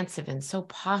expansive and so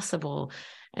possible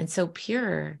and so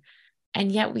pure.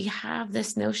 And yet we have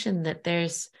this notion that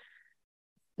there's,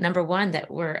 number one, that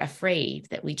we're afraid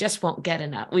that we just won't get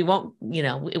enough. We won't,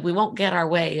 we won't get our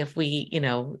way if we,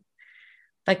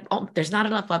 like, oh, there's not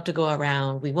enough love to go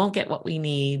around. We won't get what we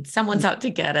need. Someone's out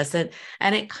to get us. And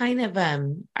it kind of,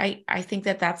 I think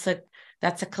that's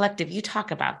a collective. You talk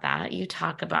about that. You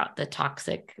talk about the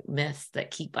toxic myths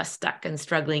that keep us stuck and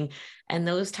struggling. And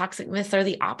those toxic myths are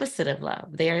the opposite of love.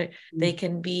 They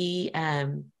can be,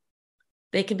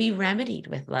 they can be remedied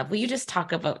with love. Will you just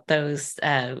talk about those,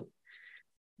 the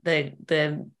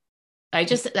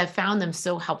I found them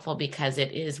so helpful because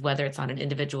it is, whether it's on an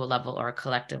individual level or a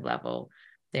collective level,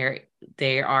 there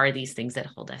are these things that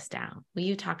hold us down. Will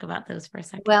you talk about those for a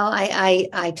second? Well,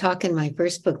 I talk in my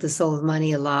first book, The Soul of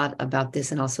Money, a lot about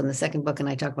this, and also in the second book, and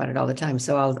I talk about it all the time.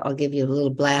 So I'll give you a little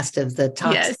blast of the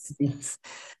Yes. toxicness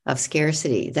of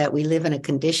scarcity, that we live in a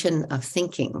condition of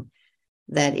thinking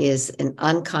that is an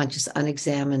unconscious,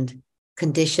 unexamined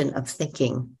condition of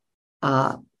thinking,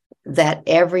 that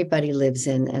everybody lives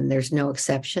in, and there's no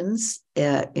exceptions.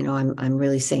 I'm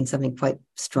really saying something quite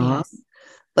strong. Yes.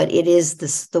 But it is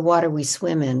the water we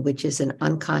swim in, which is an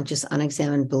unconscious,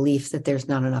 unexamined belief that there's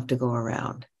not enough to go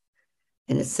around.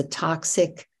 And it's the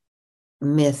toxic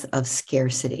myth of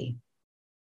scarcity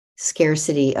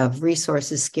of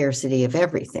resources, scarcity of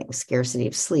everything, scarcity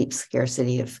of sleep,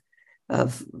 scarcity of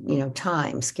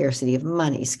time, scarcity of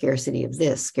money, scarcity of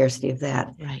this, scarcity of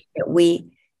that. Right. We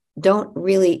don't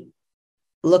really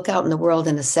look out in the world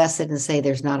and assess it and say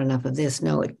there's not enough of this.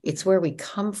 No, it's where we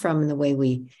come from and the way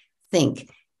we think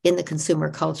in the consumer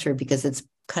culture, because it's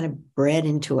kind of bred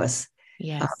into us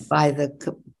Yes. by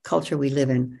the culture we live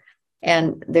in.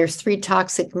 And there's three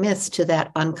toxic myths to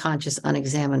that unconscious,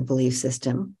 unexamined belief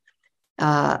system,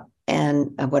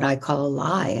 and what I call a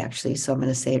lie, actually. So I'm going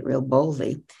to say it real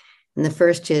boldly. And the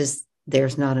first is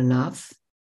there's not enough.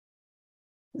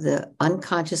 The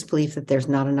unconscious belief that there's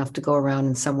not enough to go around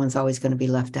and someone's always going to be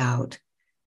left out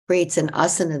creates an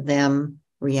us and a them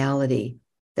reality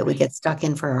that we Right. get stuck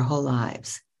in for our whole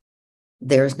lives.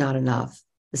 There's not enough.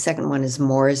 The second one is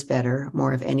more is better.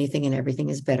 More of anything and everything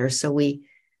is better. So we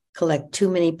collect too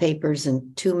many papers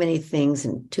and too many things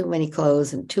and too many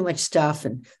clothes and too much stuff,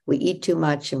 and we eat too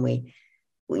much, and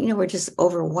we're just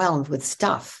overwhelmed with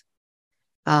stuff.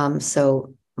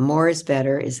 So more is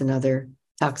better is another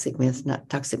toxic myth, not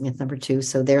toxic myth number two.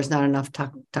 So there's not enough.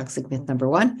 Toxic myth number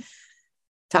one.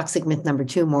 Toxic myth number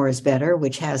two, more is better,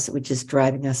 which is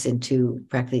driving us into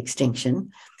practically extinction.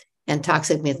 And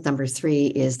toxic myth number three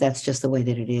is that's just the way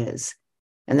that it is.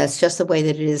 And that's just the way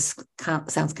that it is.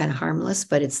 Sounds kind of harmless,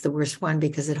 but it's the worst one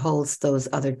because it holds those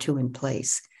other two in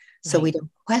place. So we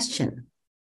don't question,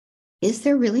 is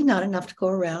there really not enough to go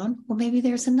around? Well, maybe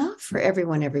there's enough for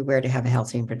everyone everywhere to have a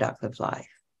healthy and productive life.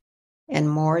 And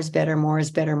more is better, more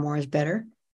is better, more is better.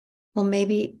 Well,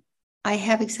 maybe I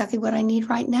have exactly what I need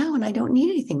right now and I don't need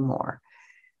anything more.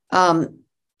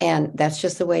 And that's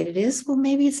just the way it is. Well,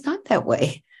 maybe it's not that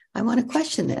way. I want to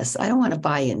question this. I don't want to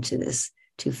buy into this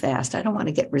too fast. I don't want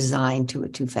to get resigned to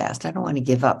it too fast. I don't want to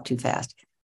give up too fast.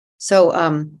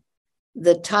 So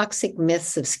the toxic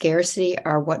myths of scarcity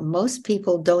are what most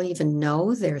people don't even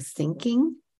know they're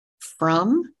thinking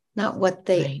from, not what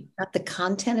they, not the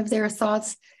content of their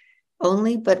thoughts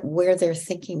only, but where they're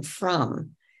thinking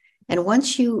from. And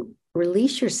once you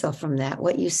release yourself from that,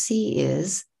 what you see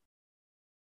is,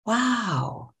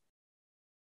 wow,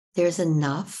 there's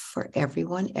enough for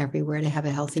everyone everywhere to have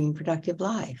a healthy and productive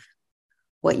life.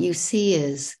 What you see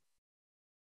is,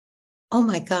 oh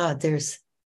my God, there's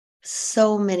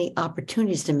so many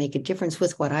opportunities to make a difference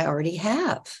with what I already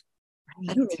have.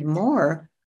 I don't need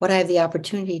more. What I have the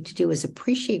opportunity to do is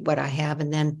appreciate what I have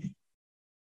and then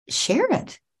share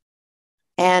it.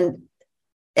 And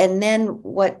then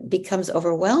what becomes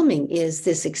overwhelming is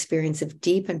this experience of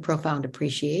deep and profound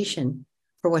appreciation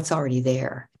for what's already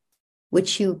there,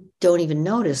 which you don't even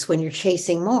notice when you're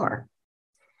chasing more.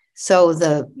 So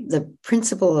the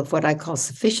principle of what I call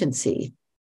sufficiency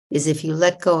is if you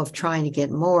let go of trying to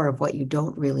get more of what you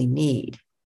don't really need,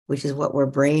 which is what we're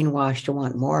brainwashed to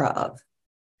want more of,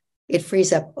 it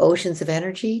frees up oceans of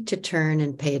energy to turn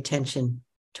and pay attention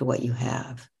to what you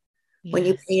have. Yes. When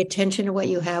you pay attention to what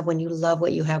you have, when you love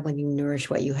what you have, when you nourish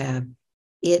what you have,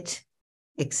 it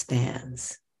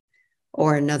expands.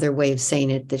 Or another way of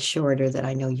saying it that's shorter that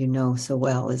I know you know so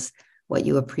well is what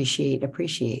you appreciate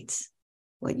appreciates.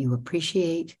 What you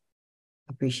appreciate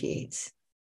appreciates.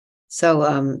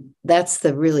 So that's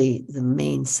the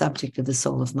main subject of the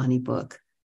Soul of Money book.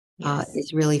 Yes.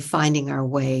 Is really finding our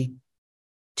way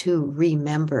to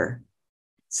remember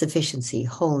sufficiency,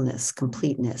 wholeness,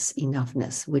 completeness,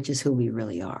 enoughness, which is who we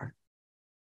really are.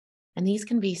 And these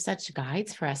can be such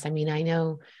guides for us. I mean, I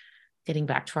know, getting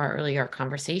back to our earlier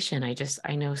conversation,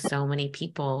 I know so many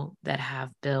people that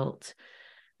have built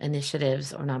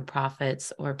initiatives or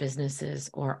nonprofits or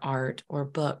businesses or art or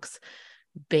books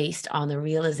based on the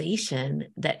realization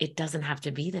that it doesn't have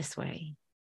to be this way.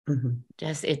 Mm-hmm.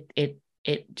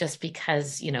 Just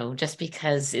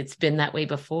because it's been that way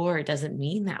before, it doesn't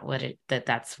mean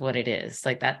that's what it is.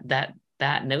 Like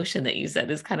that notion that you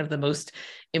said is kind of the most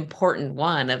important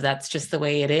one of that's just the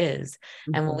way it is.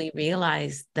 Mm-hmm. And when we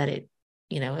realize that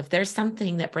if there's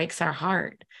something that breaks our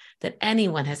heart that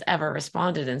anyone has ever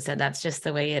responded and said, that's just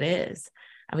the way it is.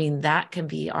 I mean, that can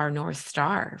be our North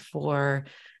Star for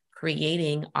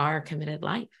creating our committed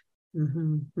life.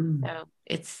 Mm-hmm. Mm-hmm. So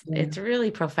it's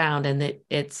really profound, and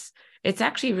it's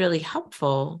actually really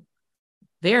helpful,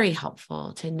 very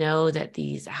helpful to know that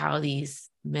how these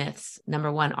myths,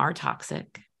 number one, are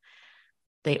toxic.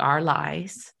 They are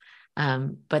lies,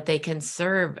 but they can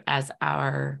serve as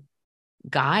our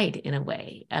guide in a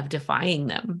way of defying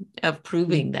them, of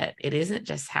proving that it isn't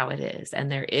just how it is,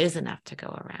 and there is enough to go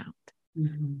around.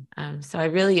 Mm-hmm. So I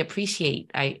really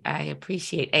appreciate, I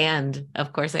appreciate, and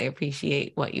of course I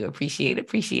appreciate what you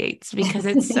appreciates, because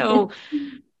it's so,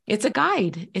 it's a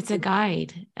guide. It's a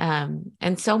guide.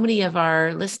 And so many of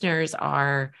our listeners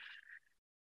are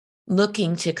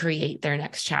looking to create their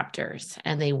next chapters,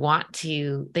 and they want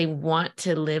to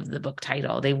live the book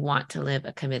title. They want to live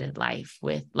a committed life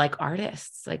with, like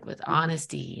artists, like with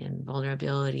honesty and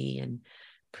vulnerability and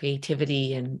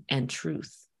creativity and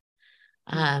truth.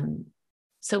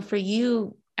 So for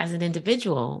you as an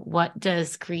individual, what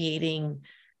does creating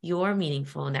your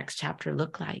meaningful next chapter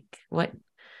look like?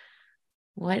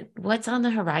 What's on the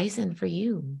horizon for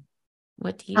you?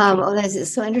 What do you think? Well,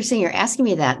 that's so interesting. You're asking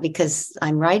me that because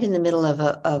I'm right in the middle of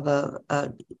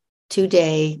a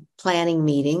 2-day planning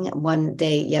meeting, one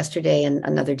day yesterday and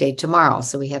another day tomorrow.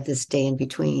 So we have this day in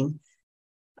between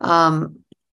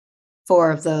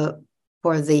for the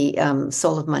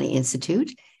Soul of Money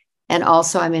Institute. And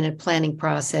also I'm in a planning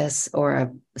process, or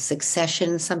a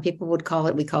succession, some people would call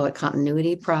it. We call it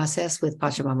continuity process with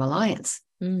Pachamama Alliance.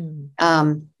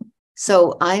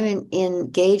 So I'm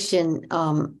engaged in,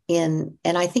 and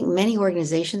I think many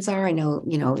organizations are, I know,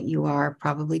 you are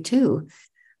probably too,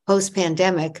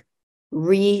 post-pandemic,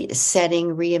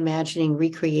 resetting, reimagining,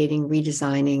 recreating,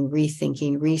 redesigning,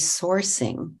 rethinking,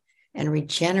 resourcing, and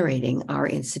regenerating our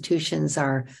institutions,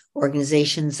 our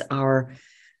organizations, our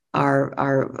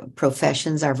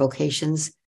professions, our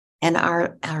vocations, and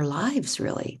our lives,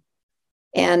 really.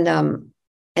 And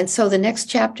And so the next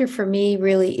chapter for me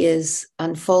really is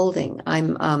unfolding.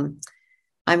 I'm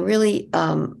really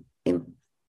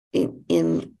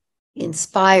in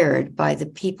inspired by the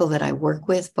people that I work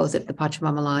with, both at the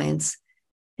Pachamama Alliance,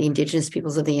 the Indigenous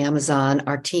peoples of the Amazon,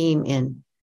 our team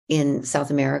in South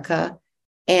America,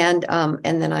 and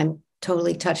then I'm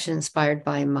totally touched and inspired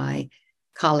by my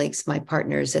colleagues, my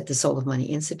partners at the Soul of Money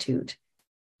Institute,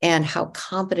 and how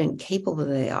competent, capable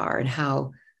they are, and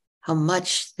how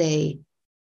much they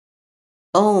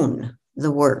own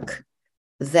the work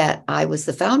that I was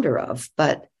the founder of,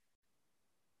 but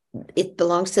it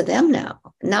belongs to them now,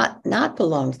 not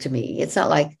belongs to me. It's not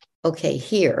like, okay,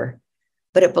 here,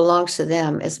 but it belongs to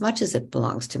them as much as it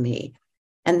belongs to me.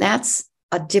 And that's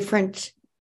a different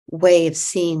way of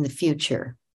seeing the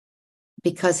future,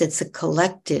 because it's a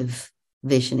collective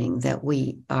visioning that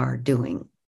we are doing.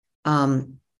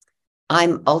 I'm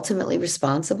ultimately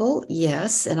responsible,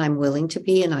 yes, and I'm willing to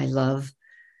be, and I love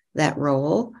that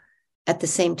role. At the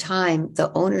same time, the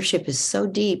ownership is so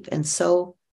deep and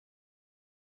so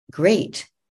great.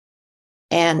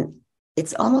 And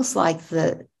it's almost like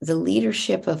the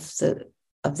leadership of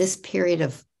this period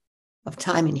of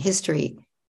time in history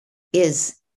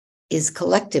is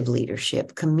collective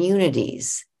leadership,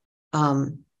 communities,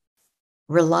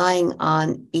 relying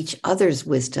on each other's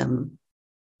wisdom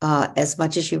as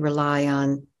much as you rely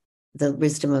on the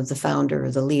wisdom of the founder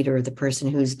or the leader or the person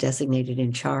who's designated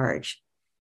in charge.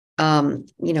 The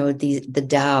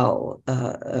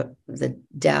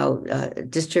DAO,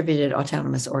 distributed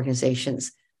autonomous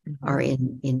organizations, are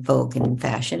in vogue and in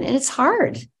fashion, and it's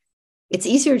hard. It's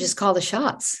easier to just call the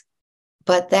shots,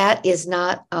 but that is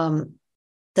not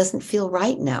doesn't feel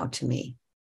right now to me,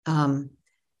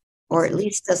 or at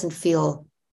least doesn't feel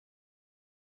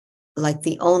like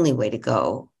the only way to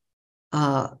go.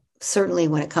 Certainly,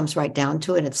 when it comes right down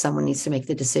to it, if someone needs to make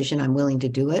the decision, I'm willing to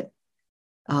do it.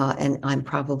 And I'm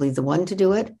probably the one to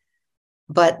do it.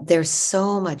 But there's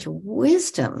so much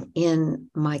wisdom in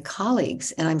my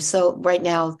colleagues. And right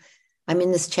now, I'm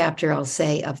in this chapter, I'll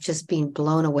say, of just being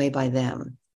blown away by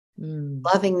them,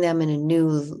 loving them in a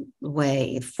new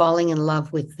way, falling in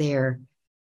love with their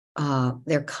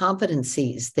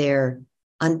competencies,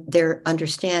 their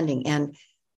understanding. And,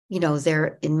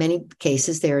 in many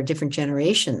cases, there are different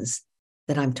generations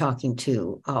that I'm talking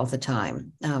to all the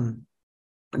time.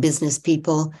 Business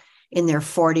people in their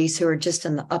 40s who are just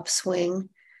in the upswing,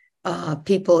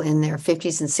 people in their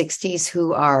 50s and 60s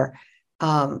who've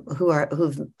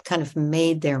kind of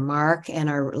made their mark and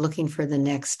are looking for the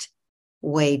next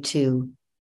way to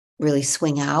really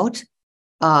swing out.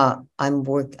 I'm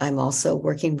also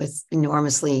working with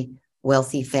enormously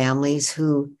wealthy families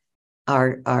who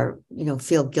are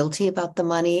feel guilty about the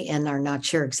money and are not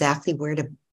sure exactly where to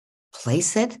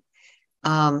place it,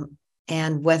 and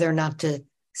whether or not to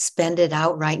spend it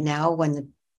out right now when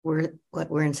we're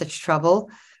in such trouble,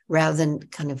 rather than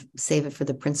kind of save it for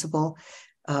the principal,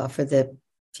 for the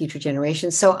future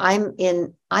generations. So I'm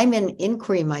in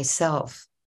inquiry myself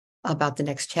about the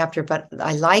next chapter, but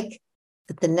I like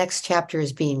that the next chapter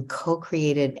is being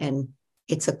co-created, and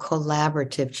it's a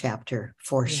collaborative chapter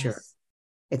for sure.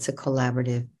 It's a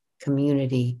collaborative,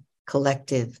 community,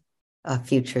 collective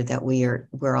future that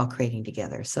we're all creating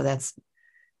together. So that's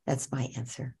my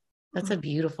answer. That's a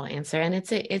beautiful answer. And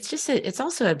it's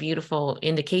also a beautiful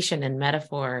indication and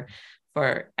metaphor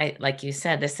for, like you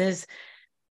said, this is,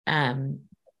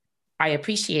 I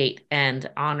appreciate and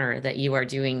honor that you are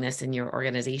doing this in your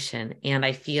organization. And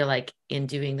I feel like in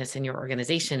doing this in your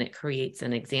organization, it creates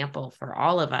an example for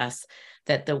all of us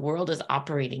that the world is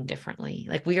operating differently.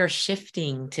 Like we are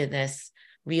shifting to this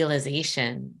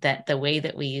realization that the way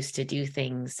that we used to do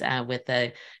things with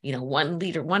one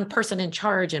leader, one person in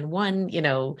charge, and one,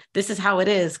 this is how it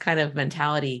is kind of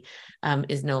mentality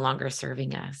is no longer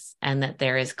serving us, and that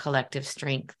there is collective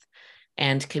strength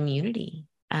and community.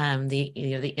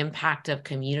 The impact of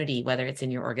community, whether it's in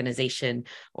your organization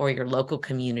or your local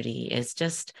community,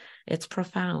 it's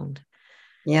profound.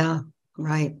 Yeah,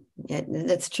 right. Yeah,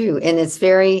 that's true. And it's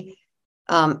very,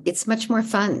 it's much more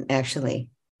fun actually,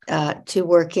 to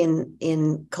work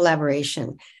in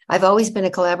collaboration. I've always been a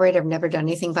collaborator. I've never done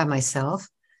anything by myself,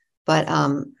 but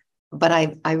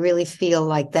I really feel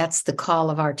like that's the call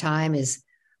of our time, is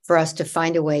for us to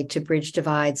find a way to bridge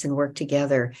divides and work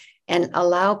together and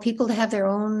allow people to have their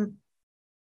own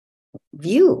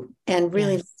view and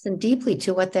really listen deeply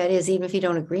to what that is, even if you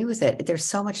don't agree with it. There's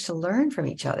so much to learn from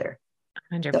each other.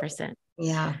 100%. So,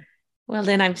 yeah. Well,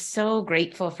 Lynne, I'm so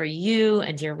grateful for you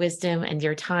and your wisdom and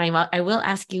your time. I will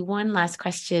ask you one last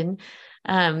question.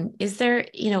 Is there,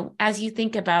 as you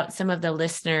think about some of the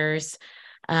listeners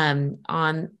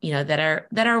that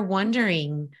are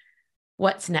wondering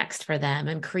what's next for them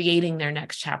and creating their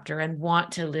next chapter and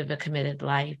want to live a committed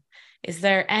life. Is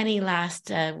there any last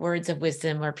words of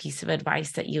wisdom or piece of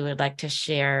advice that you would like to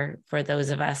share for those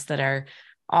of us that are,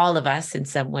 all of us in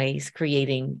some ways,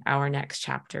 creating our next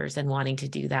chapters and wanting to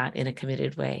do that in a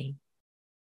committed way?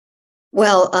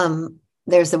 Well,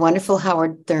 there's a wonderful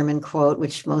Howard Thurman quote,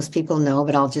 which most people know,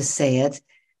 but I'll just say it.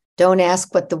 Don't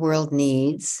ask what the world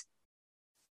needs.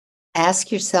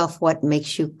 Ask yourself what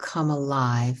makes you come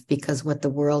alive, because what the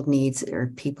world needs are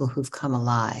people who've come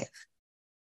alive.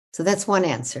 So that's one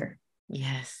answer.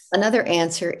 Yes. Another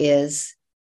answer is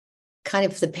kind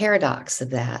of the paradox of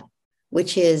that,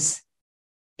 which is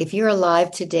if you're alive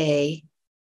today,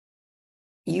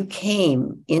 you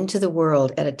came into the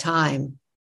world at a time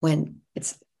when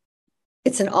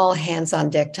it's an all hands on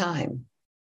deck time.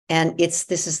 And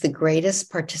this is the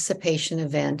greatest participation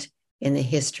event in the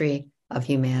history of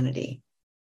humanity.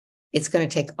 It's going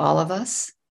to take all of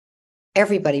us,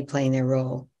 everybody playing their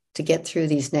role, to get through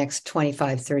these next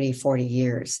 25, 30, 40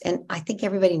 years. And I think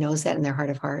everybody knows that in their heart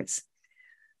of hearts.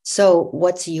 So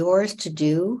what's yours to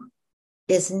do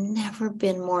is never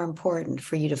been more important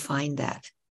for you to find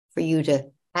that, for you to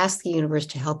ask the universe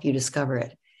to help you discover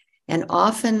it. And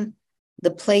often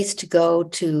the place to go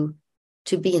to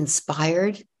be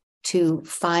inspired, to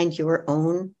find your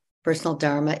own personal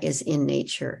dharma is in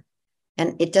nature.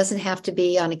 And it doesn't have to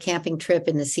be on a camping trip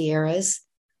in the Sierras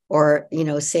or,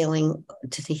 sailing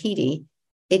to Tahiti.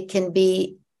 It can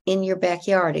be in your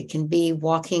backyard. It can be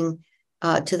walking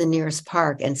to the nearest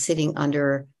park and sitting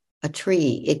under a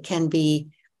tree. It can be,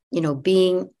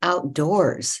 being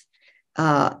outdoors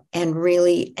and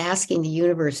really asking the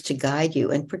universe to guide you,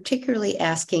 and particularly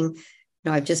asking,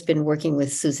 I've just been working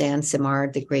with Suzanne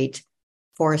Simard, the great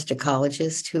forest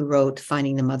ecologist who wrote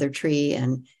Finding the Mother Tree,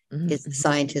 and is the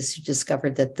scientist who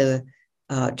discovered that the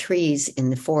trees in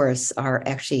the forests are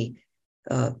actually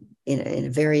in a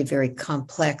very, very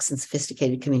complex and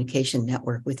sophisticated communication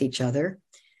network with each other.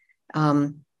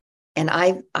 And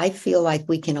I feel like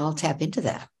we can all tap into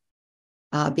that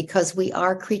because we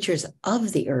are creatures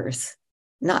of the earth,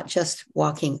 not just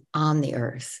walking on the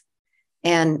earth.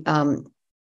 And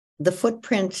the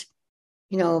footprint,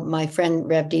 my friend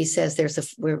Reb D says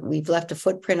we've left a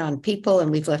footprint on people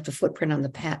and we've left a footprint on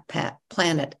the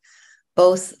planet.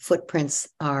 Both footprints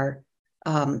are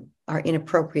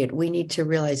inappropriate. We need to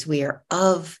realize we are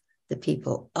of the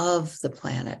people, of the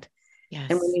planet. Yes.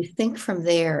 And when you think from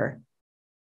there,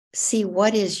 see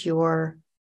what is your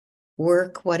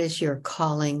work, what is your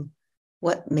calling,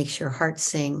 what makes your heart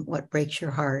sing, what breaks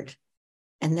your heart,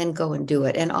 and then go and do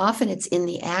it. And often it's in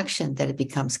the action that it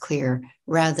becomes clear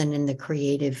rather than in the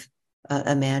creative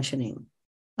imagining.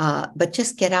 But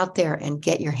just get out there and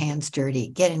get your hands dirty,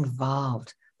 get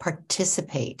involved,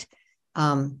 participate.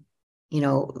 That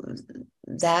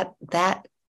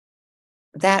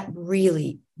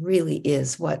really, really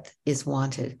is what is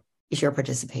wanted, is your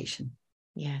participation.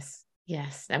 Yes.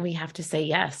 Yes. And we have to say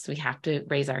yes. We have to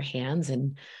raise our hands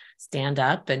and stand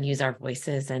up and use our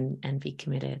voices and be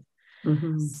committed.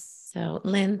 Mm-hmm. So,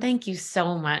 Lynne, thank you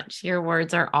so much. Your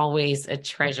words are always a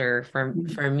treasure for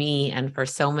me and for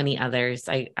so many others.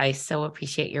 I so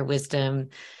appreciate your wisdom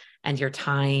and your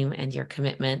time and your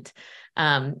commitment.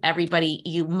 Everybody,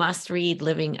 you must read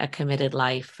Living a Committed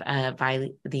Life by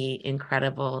the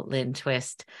incredible Lynne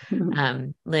Twist.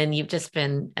 Lynne, you've just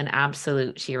been an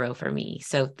absolute hero for me.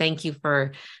 So thank you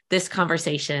for this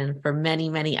conversation, for many,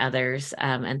 many others.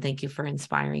 And thank you for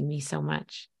inspiring me so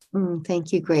much.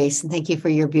 Thank you, Grace. And thank you for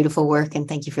your beautiful work. And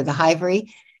thank you for the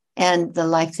Hivery and the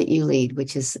life that you lead,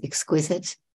 which is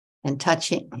exquisite and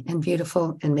touching and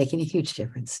beautiful and making a huge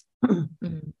difference.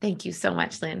 Thank you so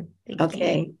much, Lynne. Thank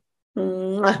you.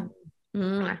 Mwah.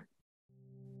 Mwah.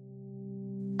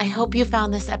 I hope you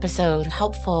found this episode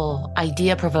helpful,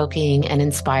 idea-provoking, and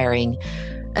inspiring,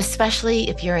 especially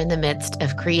if you're in the midst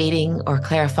of creating or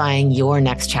clarifying your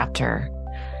next chapter.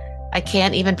 I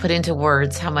can't even put into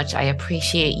words how much I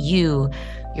appreciate you,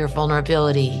 your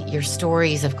vulnerability, your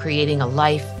stories of creating a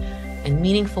life and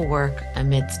meaningful work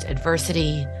amidst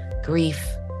adversity, grief,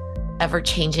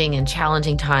 ever-changing and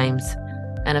challenging times,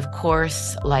 and of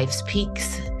course, life's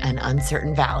peaks and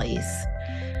uncertain valleys.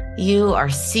 You are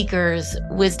seekers,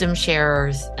 wisdom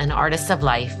sharers, and artists of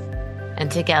life,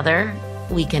 and together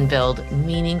we can build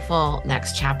meaningful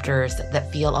next chapters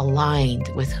that feel aligned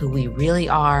with who we really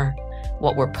are,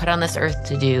 what we're put on this earth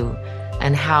to do,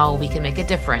 and how we can make a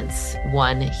difference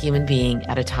one human being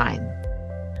at a time.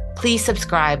 Please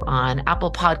subscribe on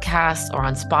Apple Podcasts or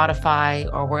on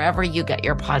Spotify or wherever you get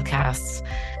your podcasts.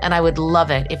 And I would love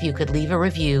it if you could leave a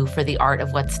review for The Art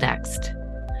of What's Next.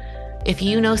 If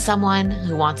you know someone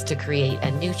who wants to create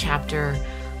a new chapter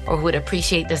or who would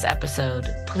appreciate this episode,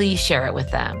 please share it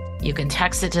with them. You can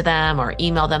text it to them or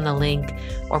email them the link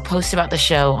or post about the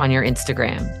show on your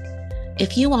Instagram.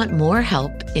 If you want more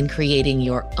help in creating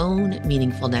your own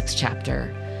meaningful next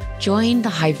chapter, join the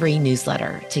Hivery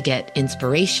newsletter to get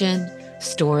inspiration,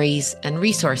 stories, and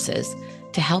resources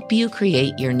to help you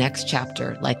create your next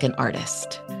chapter like an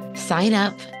artist. Sign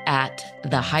up at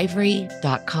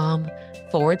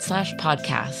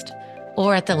thehivery.com/podcast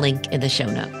or at the link in the show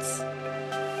notes.